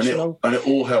say, and it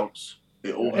all helps.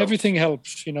 Everything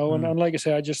helps, and like I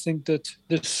say, I just think that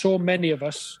there's so many of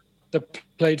us that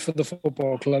played for the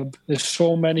football club. There's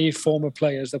so many former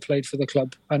players that played for the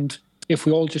club, and if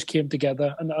we all just came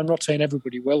together, and I'm not saying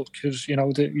everybody will, because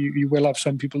you will have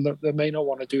some people that may not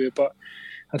want to do it, but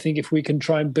I think if we can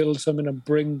try and build something and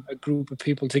bring a group of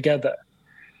people together,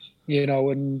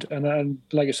 and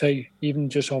like I say, even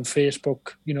just on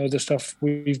Facebook, the stuff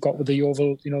we've got with the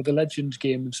Yeovil, the Legends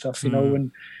game and stuff,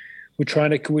 and we're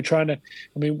trying to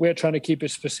keep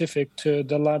it specific to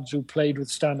the lads who played with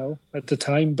Stano at the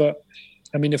time. But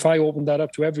I mean, if I opened that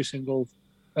up to every single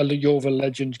Yeovil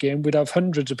Legends game, we'd have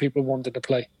hundreds of people wanting to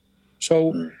play.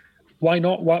 So why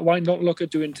not? Why not look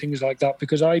at doing things like that?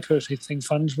 Because I personally think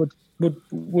fans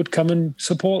would come and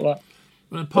support that.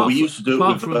 Well, we used to do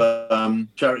it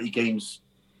with charity games.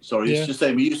 Sorry, it's just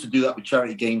saying we used to do that with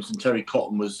charity games, and Terry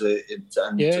Cotton was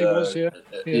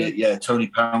Tony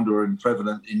Pounder and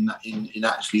prevalent in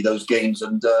actually those games,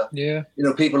 and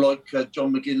people like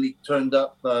John McGinley turned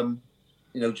up.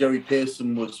 Jerry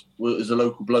Pearson was a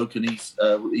local bloke, and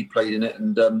he played in it,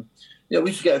 and we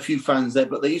used to get a few fans there,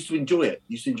 but they used to enjoy it.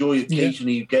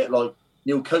 Occasionally you get like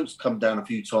Neil Coates come down a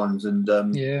few times, and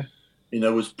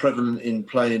was prevalent in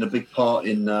playing a big part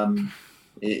in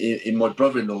my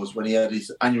brother-in-law's when he had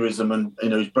his aneurysm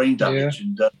and his brain damage,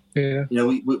 and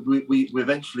we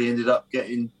eventually ended up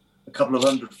getting a couple of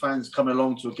hundred fans coming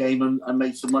along to a game and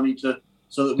made some money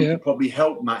so that we could probably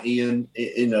help Matty in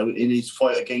his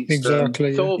fight against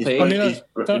exactly.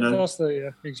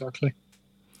 Exactly.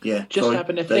 Yeah, just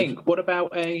having to think. What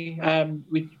about we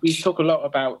talk a lot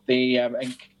about the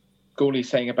and Gourley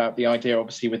saying about the idea,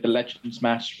 obviously, with the Legends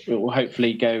match, it will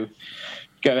hopefully go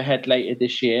ahead later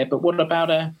this year. But what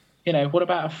about a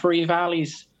Three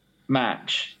Valleys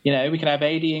match? We can have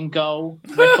Adi in goal,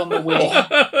 Rick on the wing.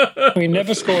 We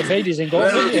never score if Adi's in goal.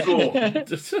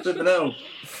 No.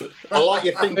 I like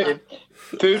your thinking.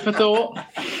 Food for thought.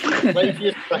 Wait for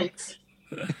your face.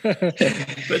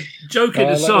 But joking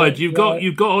aside, you've got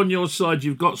on your side,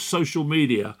 you've got social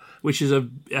media, which is a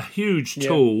huge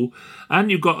tool,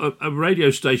 and you've got a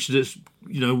radio station that's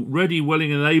ready,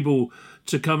 willing, and able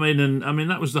to come in. And I mean,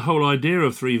 that was the whole idea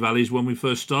of Three Valleys when we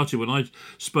first started. When I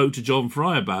spoke to John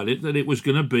Fry about it, that it was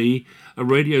going to be a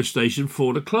radio station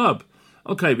for the club.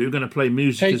 Okay, but we're going to play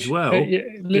music as well.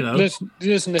 Listen,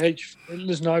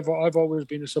 I've always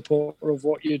been a supporter of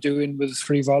what you're doing with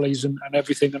Three Valleys and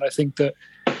everything, and I think that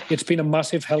it's been a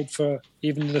massive help for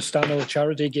even the Stano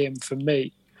charity game for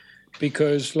me,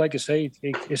 because, like I say,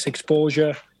 it's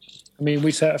exposure. I mean,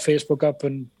 we set a Facebook up,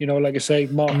 and like I say,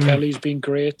 Mark Kelly's been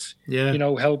great. Yeah,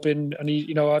 helping,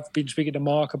 and I've been speaking to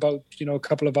Mark about a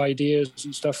couple of ideas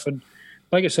and stuff, and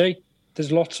like I say,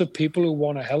 there's lots of people who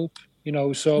want to help.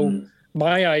 So.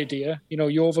 My idea,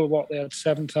 Yeovil, they had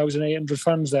 7,800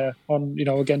 fans there on,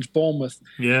 against Bournemouth.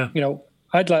 Yeah.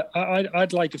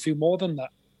 I'd like a few more than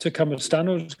that to come at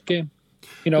Stano's game,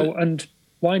 and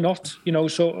why not?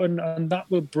 So and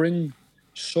that will bring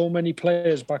so many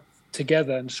players back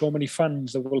together, and so many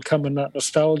fans that will come in that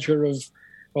nostalgia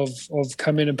of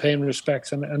coming and paying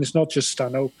respects. And it's not just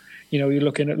Stano. You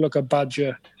look at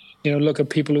Badger. Look at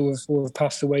people who have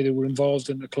passed away that were involved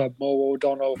in the club, Mo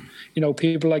O'Donnell,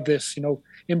 people like this,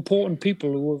 important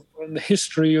people who are in the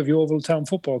history of Yeovil Town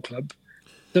Football Club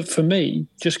that, for me,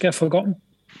 just get forgotten.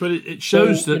 But it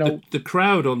shows that the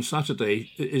crowd on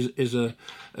Saturday is a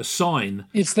sign.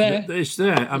 It's there. It's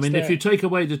there. I mean, if you take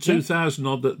away the 2,000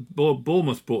 odd that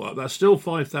Bournemouth brought up, that's still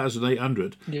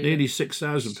 5,800, nearly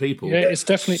 6,000 people. Yeah, it's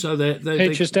definitely. So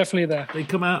it's definitely there. They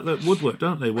come out the woodwork,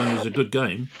 don't they, when there's a good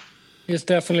game? It's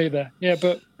definitely there. Yeah,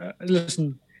 but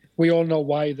listen, we all know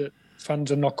why that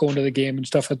fans are not going to the game and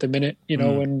stuff at the minute,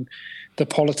 and the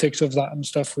politics of that and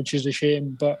stuff, which is a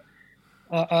shame. But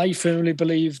I firmly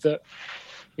believe that,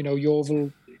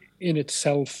 Yeovil in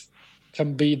itself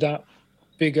can be that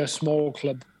bigger, small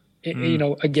club,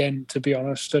 again, to be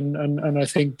honest. And I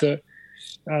think that,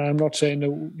 I'm not saying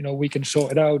that, we can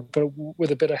sort it out, but with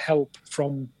a bit of help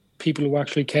from people who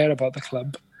actually care about the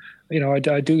club,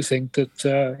 I do think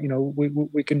that,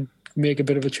 we can make a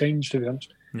bit of a change, to be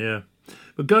honest. Yeah.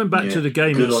 But going back to the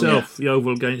game itself,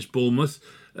 Yeovil against Bournemouth,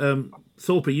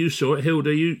 Thorpe, you saw it.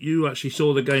 Hilda, you actually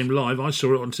saw the game live. I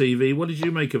saw it on TV. What did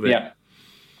you make of it? Yeah.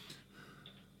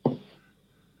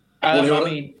 So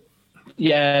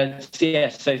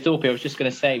Thorpe, I was just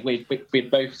going to say we'd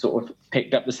both sort of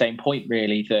picked up the same point,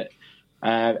 really, that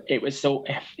it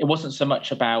wasn't so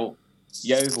much about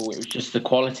Yeovil, it was just the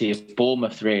quality of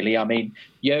Bournemouth, really. I mean,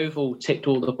 Yeovil ticked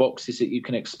all the boxes that you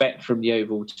can expect from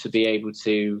Yeovil to be able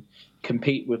to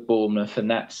compete with Bournemouth,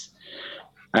 and that's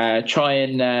try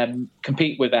and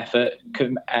compete with effort,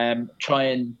 try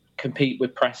and compete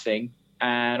with pressing,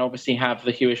 and obviously have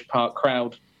the Huish Park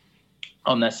crowd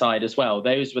on their side as well.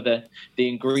 Those were the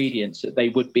ingredients that they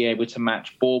would be able to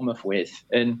match Bournemouth with,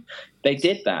 and they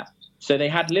did that. So they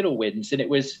had little wins, and it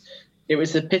was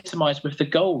epitomised with the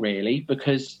goal, really,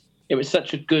 because it was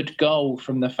such a good goal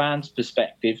from the fans'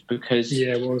 perspective, because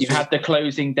you had the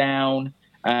closing down,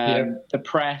 the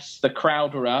press, the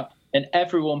crowd were up, and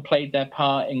everyone played their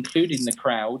part, including the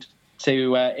crowd,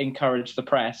 to encourage the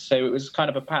press. So it was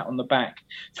kind of a pat on the back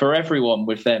for everyone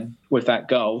with that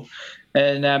goal.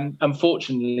 And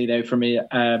unfortunately, though, from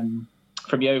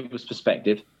Yeovil's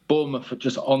perspective, Bournemouth were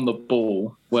just on the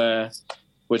ball were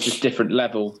just different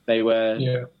level. They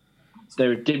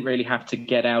didn't really have to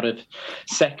get out of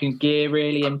second gear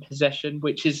really in possession,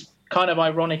 which is kind of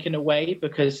ironic in a way,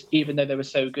 because even though they were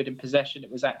so good in possession,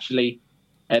 it was actually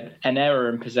an error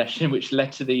in possession which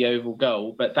led to the Yeovil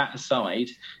goal. But that aside,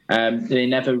 they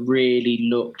never really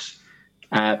looked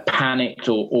panicked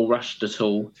or rushed at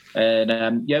all.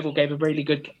 And Yeovil gave a really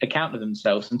good account of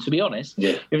themselves. And to be honest,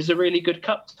 it was a really good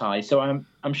cup tie. So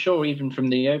I'm sure even from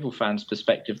the Yeovil fans'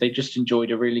 perspective, they just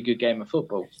enjoyed a really good game of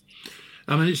football.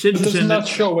 I mean, it's interesting. Doesn't that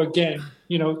show again?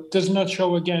 Doesn't that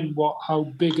show again how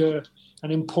big an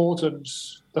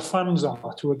importance the fans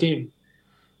are to a game?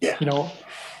 Yeah.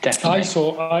 Definitely. I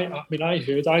saw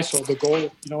the goal.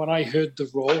 And I heard the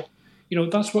roar.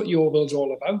 That's what Yeovil's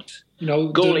all about.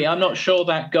 Goalie, I'm not sure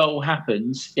that goal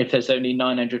happens if there's only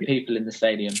 900 people in the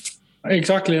stadium.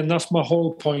 Exactly, and that's my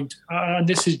whole point. And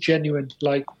this is genuine.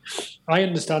 Like, I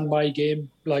understand my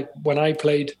game, like when I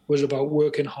played, was about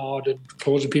working hard and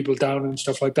closing people down and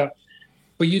stuff like that.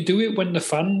 But you do it when the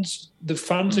fans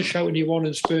are shouting you on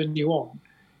and spurring you on.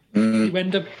 You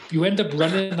end up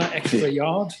running that extra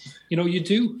yard. You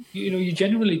do. You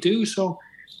genuinely do. So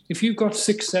if you've got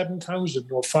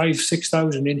 6,000-7,000 or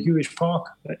 5,000-6,000 in Huish Park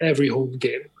at every home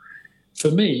game,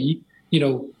 for me,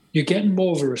 you're getting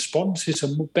more of a response. It's a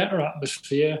better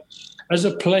atmosphere. As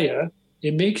a player,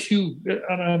 it makes you,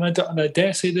 and I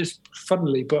dare say this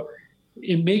funnily, but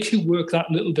it makes you work that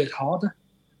little bit harder.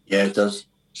 Yeah, it does.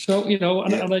 So,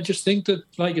 and I just think that,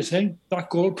 like you're saying, that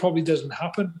goal probably doesn't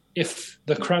happen if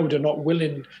the crowd are not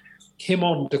willing him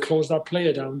on to close that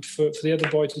player down for the other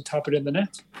boy to tap it in the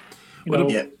net.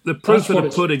 The proof of the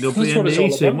pudding will be in the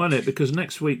eating, won't it? Because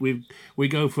next week we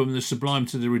go from the sublime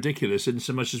to the ridiculous, in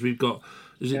so much as we've got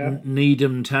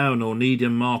Needham Town or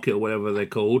Needham Market or whatever they're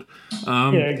called.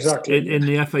 Exactly. In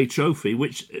the FA Trophy,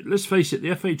 which, let's face it,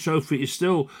 the FA Trophy is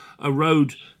still a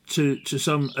road to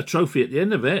a trophy at the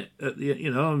end of it.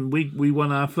 And we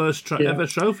won our first ever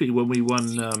trophy when we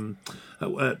won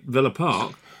at Villa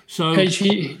Park. So,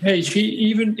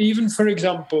 even for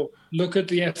example, look at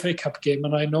the FA Cup game,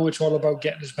 and I know it's all about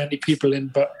getting as many people in,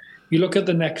 but you look at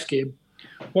the next game.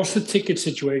 What's the ticket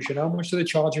situation? How much are they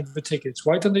charging for tickets?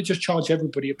 Why don't they just charge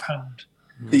everybody £1?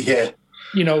 Yeah.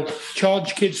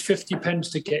 Charge kids 50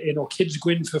 pence to get in, or kids go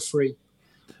in for free.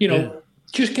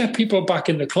 Just get people back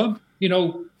in the club.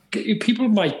 people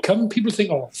might come. People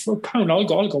think, oh, for £1, I'll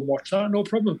go and watch that, no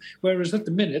problem. Whereas at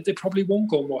the minute, they probably won't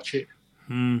go and watch it.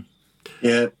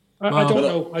 Yeah. I don't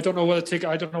know. I don't know what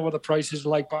the price is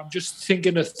like, but I'm just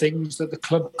thinking of things that the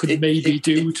club could maybe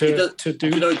do to do.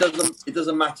 You know, it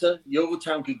doesn't matter. Yeovil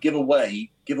Town could give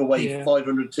away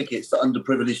 500 tickets to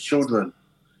underprivileged children.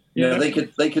 You know, they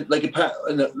could pay, like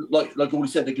Aldy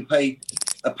said, they could pay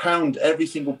 £1 every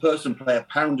single person pay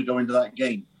 £1 to go into that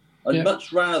game. I'd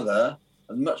much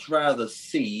rather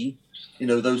see, you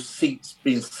know, those seats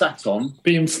being sat on,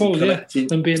 being full, than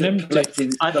being empty.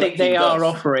 I think they are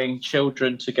offering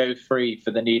children to go free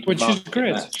for the need, which is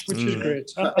great. Which is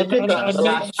great. I did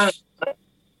that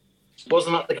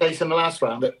wasn't that the case in the last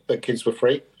round that kids were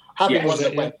free? Having one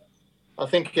that went, I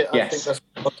think that's.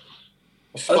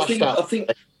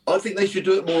 I think they should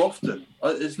do it more often.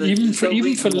 Even for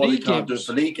league games. Do it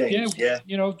for league games. Yeah.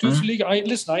 You know, do it for league. I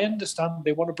understand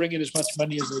they want to bring in as much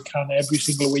money as they can every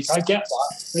single week. I get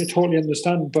that. I totally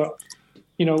understand. But,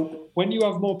 you know, when you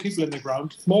have more people in the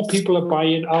ground, more people are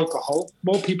buying alcohol,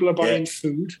 more people are buying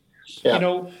food. Yeah. You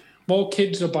know, more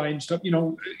kids are buying stuff. You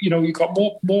know, you've got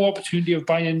more opportunity of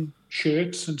buying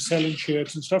shirts and selling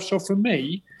shirts and stuff. So for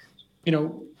me, you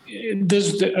know,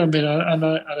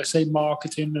 I say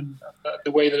marketing and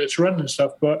the way that it's run and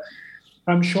stuff, but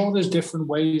I'm sure there's different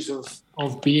ways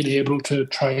of being able to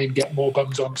try and get more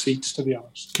bums on seats, to be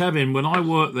honest. Kevin, when I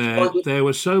worked there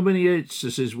were so many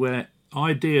instances where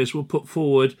ideas were put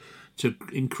forward to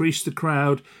increase the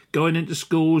crowd, going into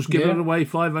schools, giving away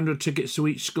 500 tickets to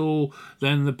each school,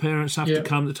 then the parents have to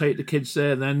come to take the kids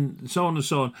there, then so on and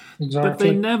so on. Exactly. But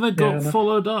they never got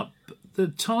followed up. The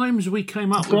times we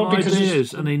came up with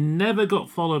ideas and they never got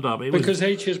followed up.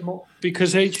 H is more.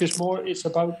 It's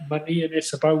about money and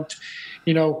it's about,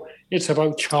 you know, it's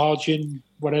about charging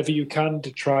whatever you can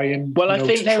to try and. Well, I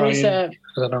think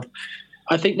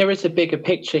there is a bigger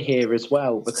picture here as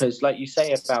well, because, like you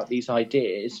say about these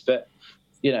ideas, but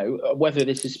you know, whether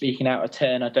this is speaking out of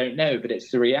turn, I don't know, but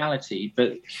it's the reality.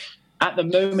 But at the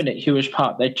moment at Huish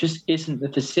Park, there just isn't the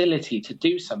facility to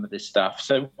do some of this stuff.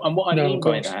 So, and what I mean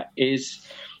by that is,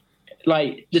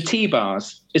 like, the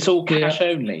T-bars, it's all cash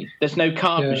only. There's no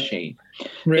card machine.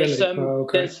 Really?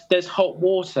 There's hot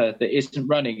water that isn't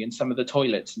running in some of the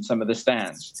toilets and some of the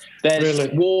stands. There's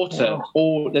water,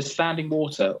 there's standing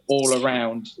water all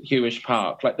around Huish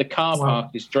Park. Like, the car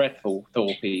park is dreadful,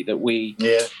 Thorpe, that we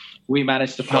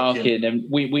managed to park in, and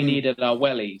we needed our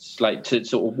wellies, like, to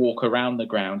sort of walk around the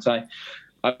grounds. I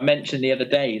mentioned the other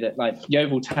day that, like,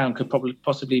 Yeovil Town could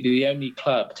possibly be the only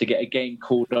club to get a game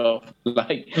called off.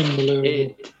 Like,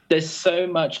 there's so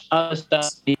much other stuff.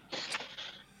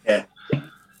 Yeah,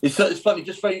 it's funny.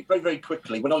 Just very, very, very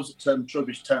quickly. When I was at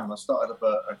Trowbridge Town, I started up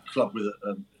a club with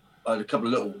I had a couple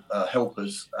of little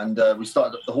helpers, and we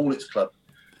started up the Hornets Club.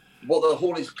 The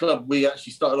Hornets Club, we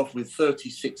actually started off with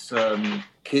 36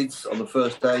 kids on the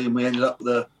first day, and we ended up with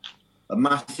a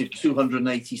massive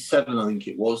 287, I think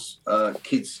it was,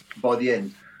 kids by the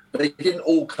end. They didn't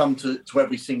all come to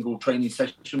every single training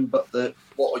session, but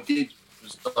what I did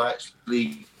was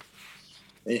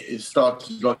it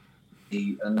started like,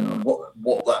 and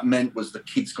what that meant was the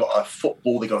kids got a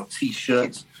football, they got a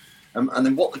T-shirt, and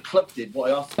then what I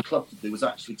asked the club to do was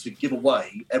actually to give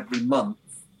away every month.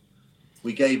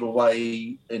 We gave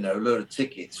away, a load of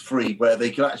tickets free where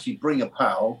they could actually bring a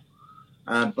pal,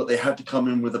 but they had to come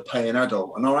in with a paying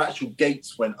adult. And our actual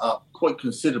gates went up quite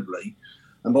considerably.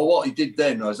 And but what I did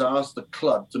then was I asked the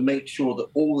club to make sure that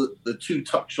all the two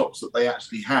tuck shops that they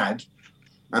actually had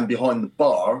and behind the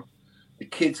bar, the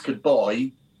kids could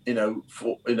buy, there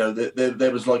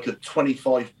was like a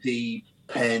 25p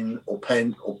pen or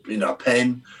a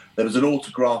pen. There was an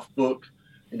autograph book.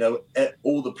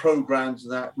 All the programs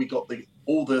and that, we got the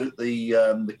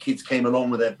kids came along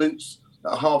with their boots.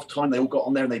 At half time, they all got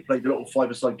on there and they played a little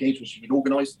five-a-side games which had been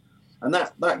organised. And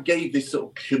that gave this sort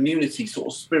of community sort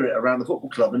of spirit around the football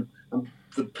club. And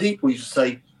the people used to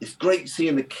say, it's great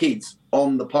seeing the kids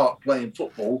on the park playing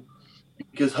football,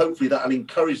 because hopefully that'll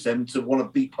encourage them to want to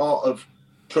be part of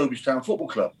Trowbridge Town Football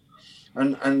Club.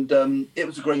 And it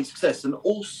was a great success. And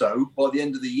also, by the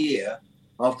end of the year,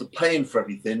 after paying for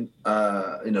everything,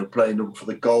 playing for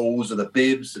the goals and the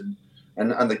bibs and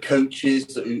the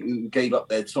coaches who gave up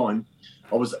their time,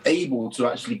 I was able to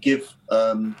actually give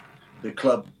the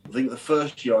club, I think the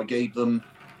first year I gave them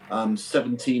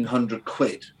 1,700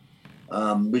 quid,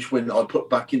 which when I put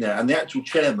back in there. And the actual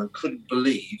chairman couldn't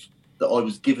believe that I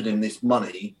was giving him this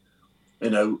money,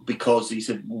 because he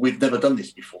said, we've never done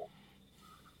this before.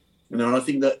 And I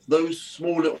think that those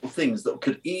small little things that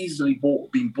could easily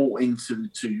been bought into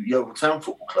Yeovil Town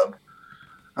Football Club,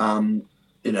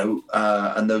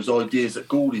 and those ideas that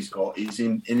Goldie's got is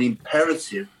an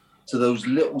imperative to those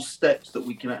little steps that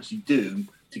we can actually do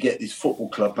to get this football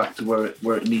club back to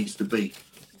where it needs to be.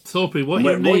 Thorpey, what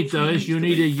you need, though, is you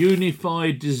need a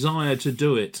unified desire to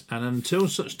do it. And until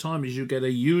such time as you get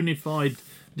a unified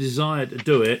desire to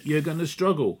do it, you're going to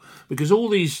struggle. Because all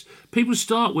these people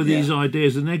start with these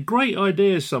ideas, and they're great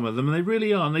ideas, some of them, and they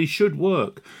really are, and they should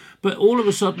work. But all of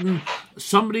a sudden,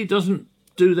 somebody doesn't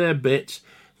do their bit.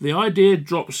 The idea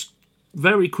drops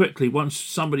very quickly once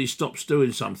somebody stops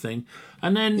doing something.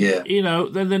 And then,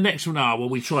 then the next one,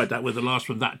 we tried that with the last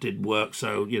one, that didn't work,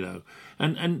 so,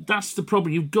 And that's the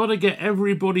problem. You've got to get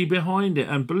everybody behind it.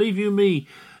 And believe you me,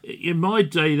 in my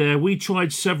day there, we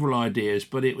tried several ideas,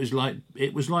 but it was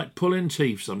like pulling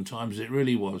teeth sometimes. It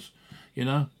really was,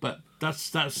 But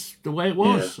that's the way it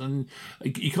was, and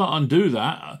you can't undo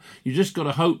that. You just got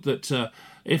to hope that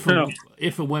if and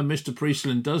when Mr.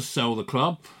 Priestland does sell the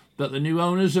club, that the new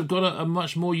owners have got a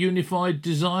much more unified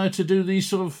desire to do these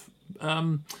sort of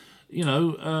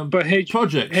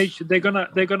projects. They're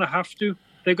gonna have to.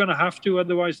 They're going to have to,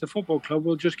 otherwise the football club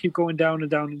will just keep going down and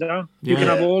down and down. You can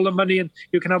have all the money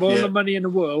the money in the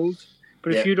world,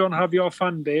 but if you don't have your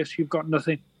fan base, you've got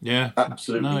nothing. Yeah,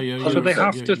 absolutely. No, so they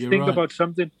have to think about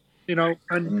something,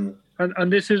 and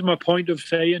this is my point of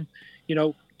saying,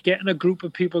 getting a group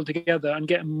of people together and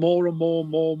getting more and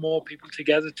more people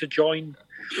together to join,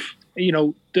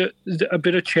 a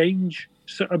bit of change,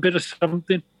 a bit of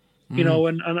something.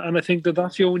 And I think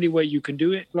that's the only way you can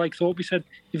do it. Like Thorpey said,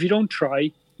 if you don't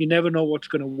try, you never know what's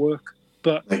going to work.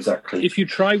 But if you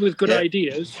try with good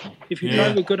ideas,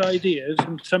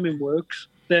 and something works,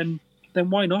 then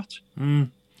why not?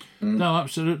 No,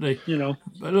 absolutely.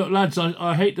 But look, lads,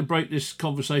 I hate to break this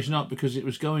conversation up because it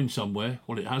was going somewhere.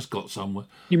 Well, it has got somewhere.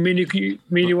 You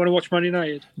want to watch Man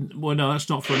United? Well, no, that's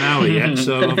not for an hour yet.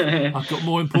 So I've got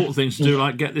more important things to do,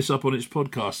 like get this up on its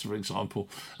podcast, for example.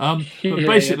 But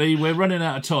basically, we're running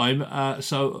out of time.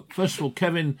 So first of all,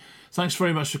 Kevin, thanks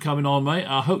very much for coming on, mate.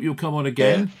 I hope you'll come on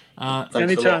again.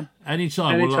 Anytime.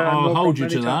 Well, I'll hold you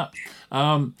to that.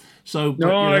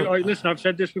 Listen, I've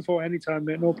said this before. Anytime,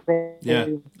 mate, no problem. Yeah.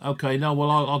 Okay. No. Well,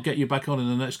 I'll get you back on in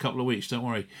the next couple of weeks. Don't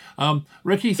worry.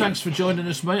 Ricky, thanks for joining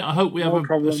us, mate. I hope we have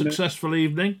a successful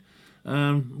evening.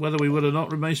 Whether we will or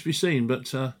not remains to be seen.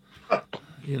 But not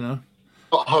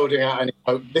holding out any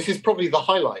hope. This is probably the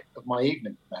highlight of my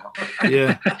evening now.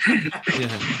 Yeah.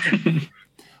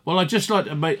 Well, I'd just like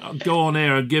to go on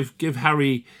air and give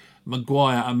Harry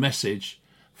Maguire a message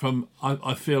from,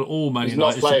 I feel, all Man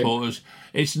United supporters.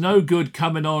 It's no good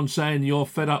coming on saying you're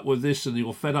fed up with this and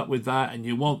you're fed up with that and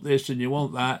you want this and you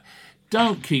want that.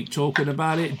 Don't keep talking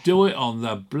about it. Do it on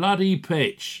the bloody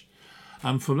pitch.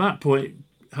 And from that point,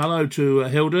 hello to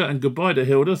Hilda and goodbye to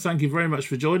Hilda. Thank you very much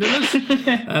for joining us.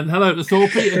 And hello to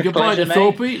Thorpey and goodbye to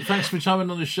Thorpey. Thanks for coming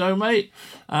on the show, mate.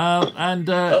 And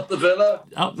up the villa.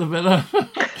 Up the villa.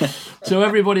 To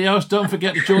everybody else, don't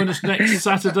forget to join us next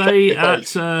Saturday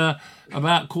at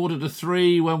about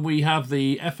 2:45 when we have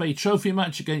the FA Trophy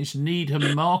match against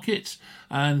Needham Market.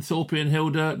 And Thorpey and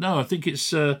Hilda. No, I think it's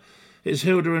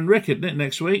Hilda and Rick, isn't it,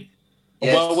 next week?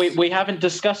 Yes. Well, we haven't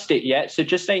discussed it yet, so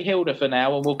just say Hilda for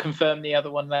now, and we'll confirm the other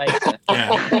one later.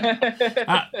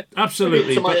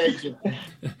 Absolutely.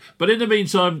 But in the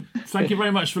meantime, thank you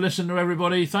very much for listening to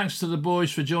everybody. Thanks to the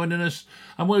boys for joining us,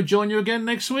 and we'll join you again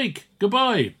next week.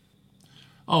 Goodbye.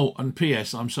 Oh, and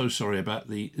P.S. I'm so sorry about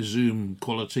the Zoom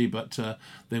quality, but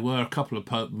there were a couple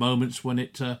of moments when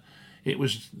it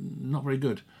was not very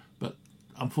good. But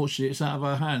unfortunately, it's out of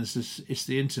our hands. It's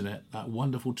the internet, that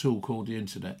wonderful tool called the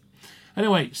internet.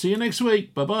 Anyway, see you next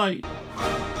week. Bye-bye.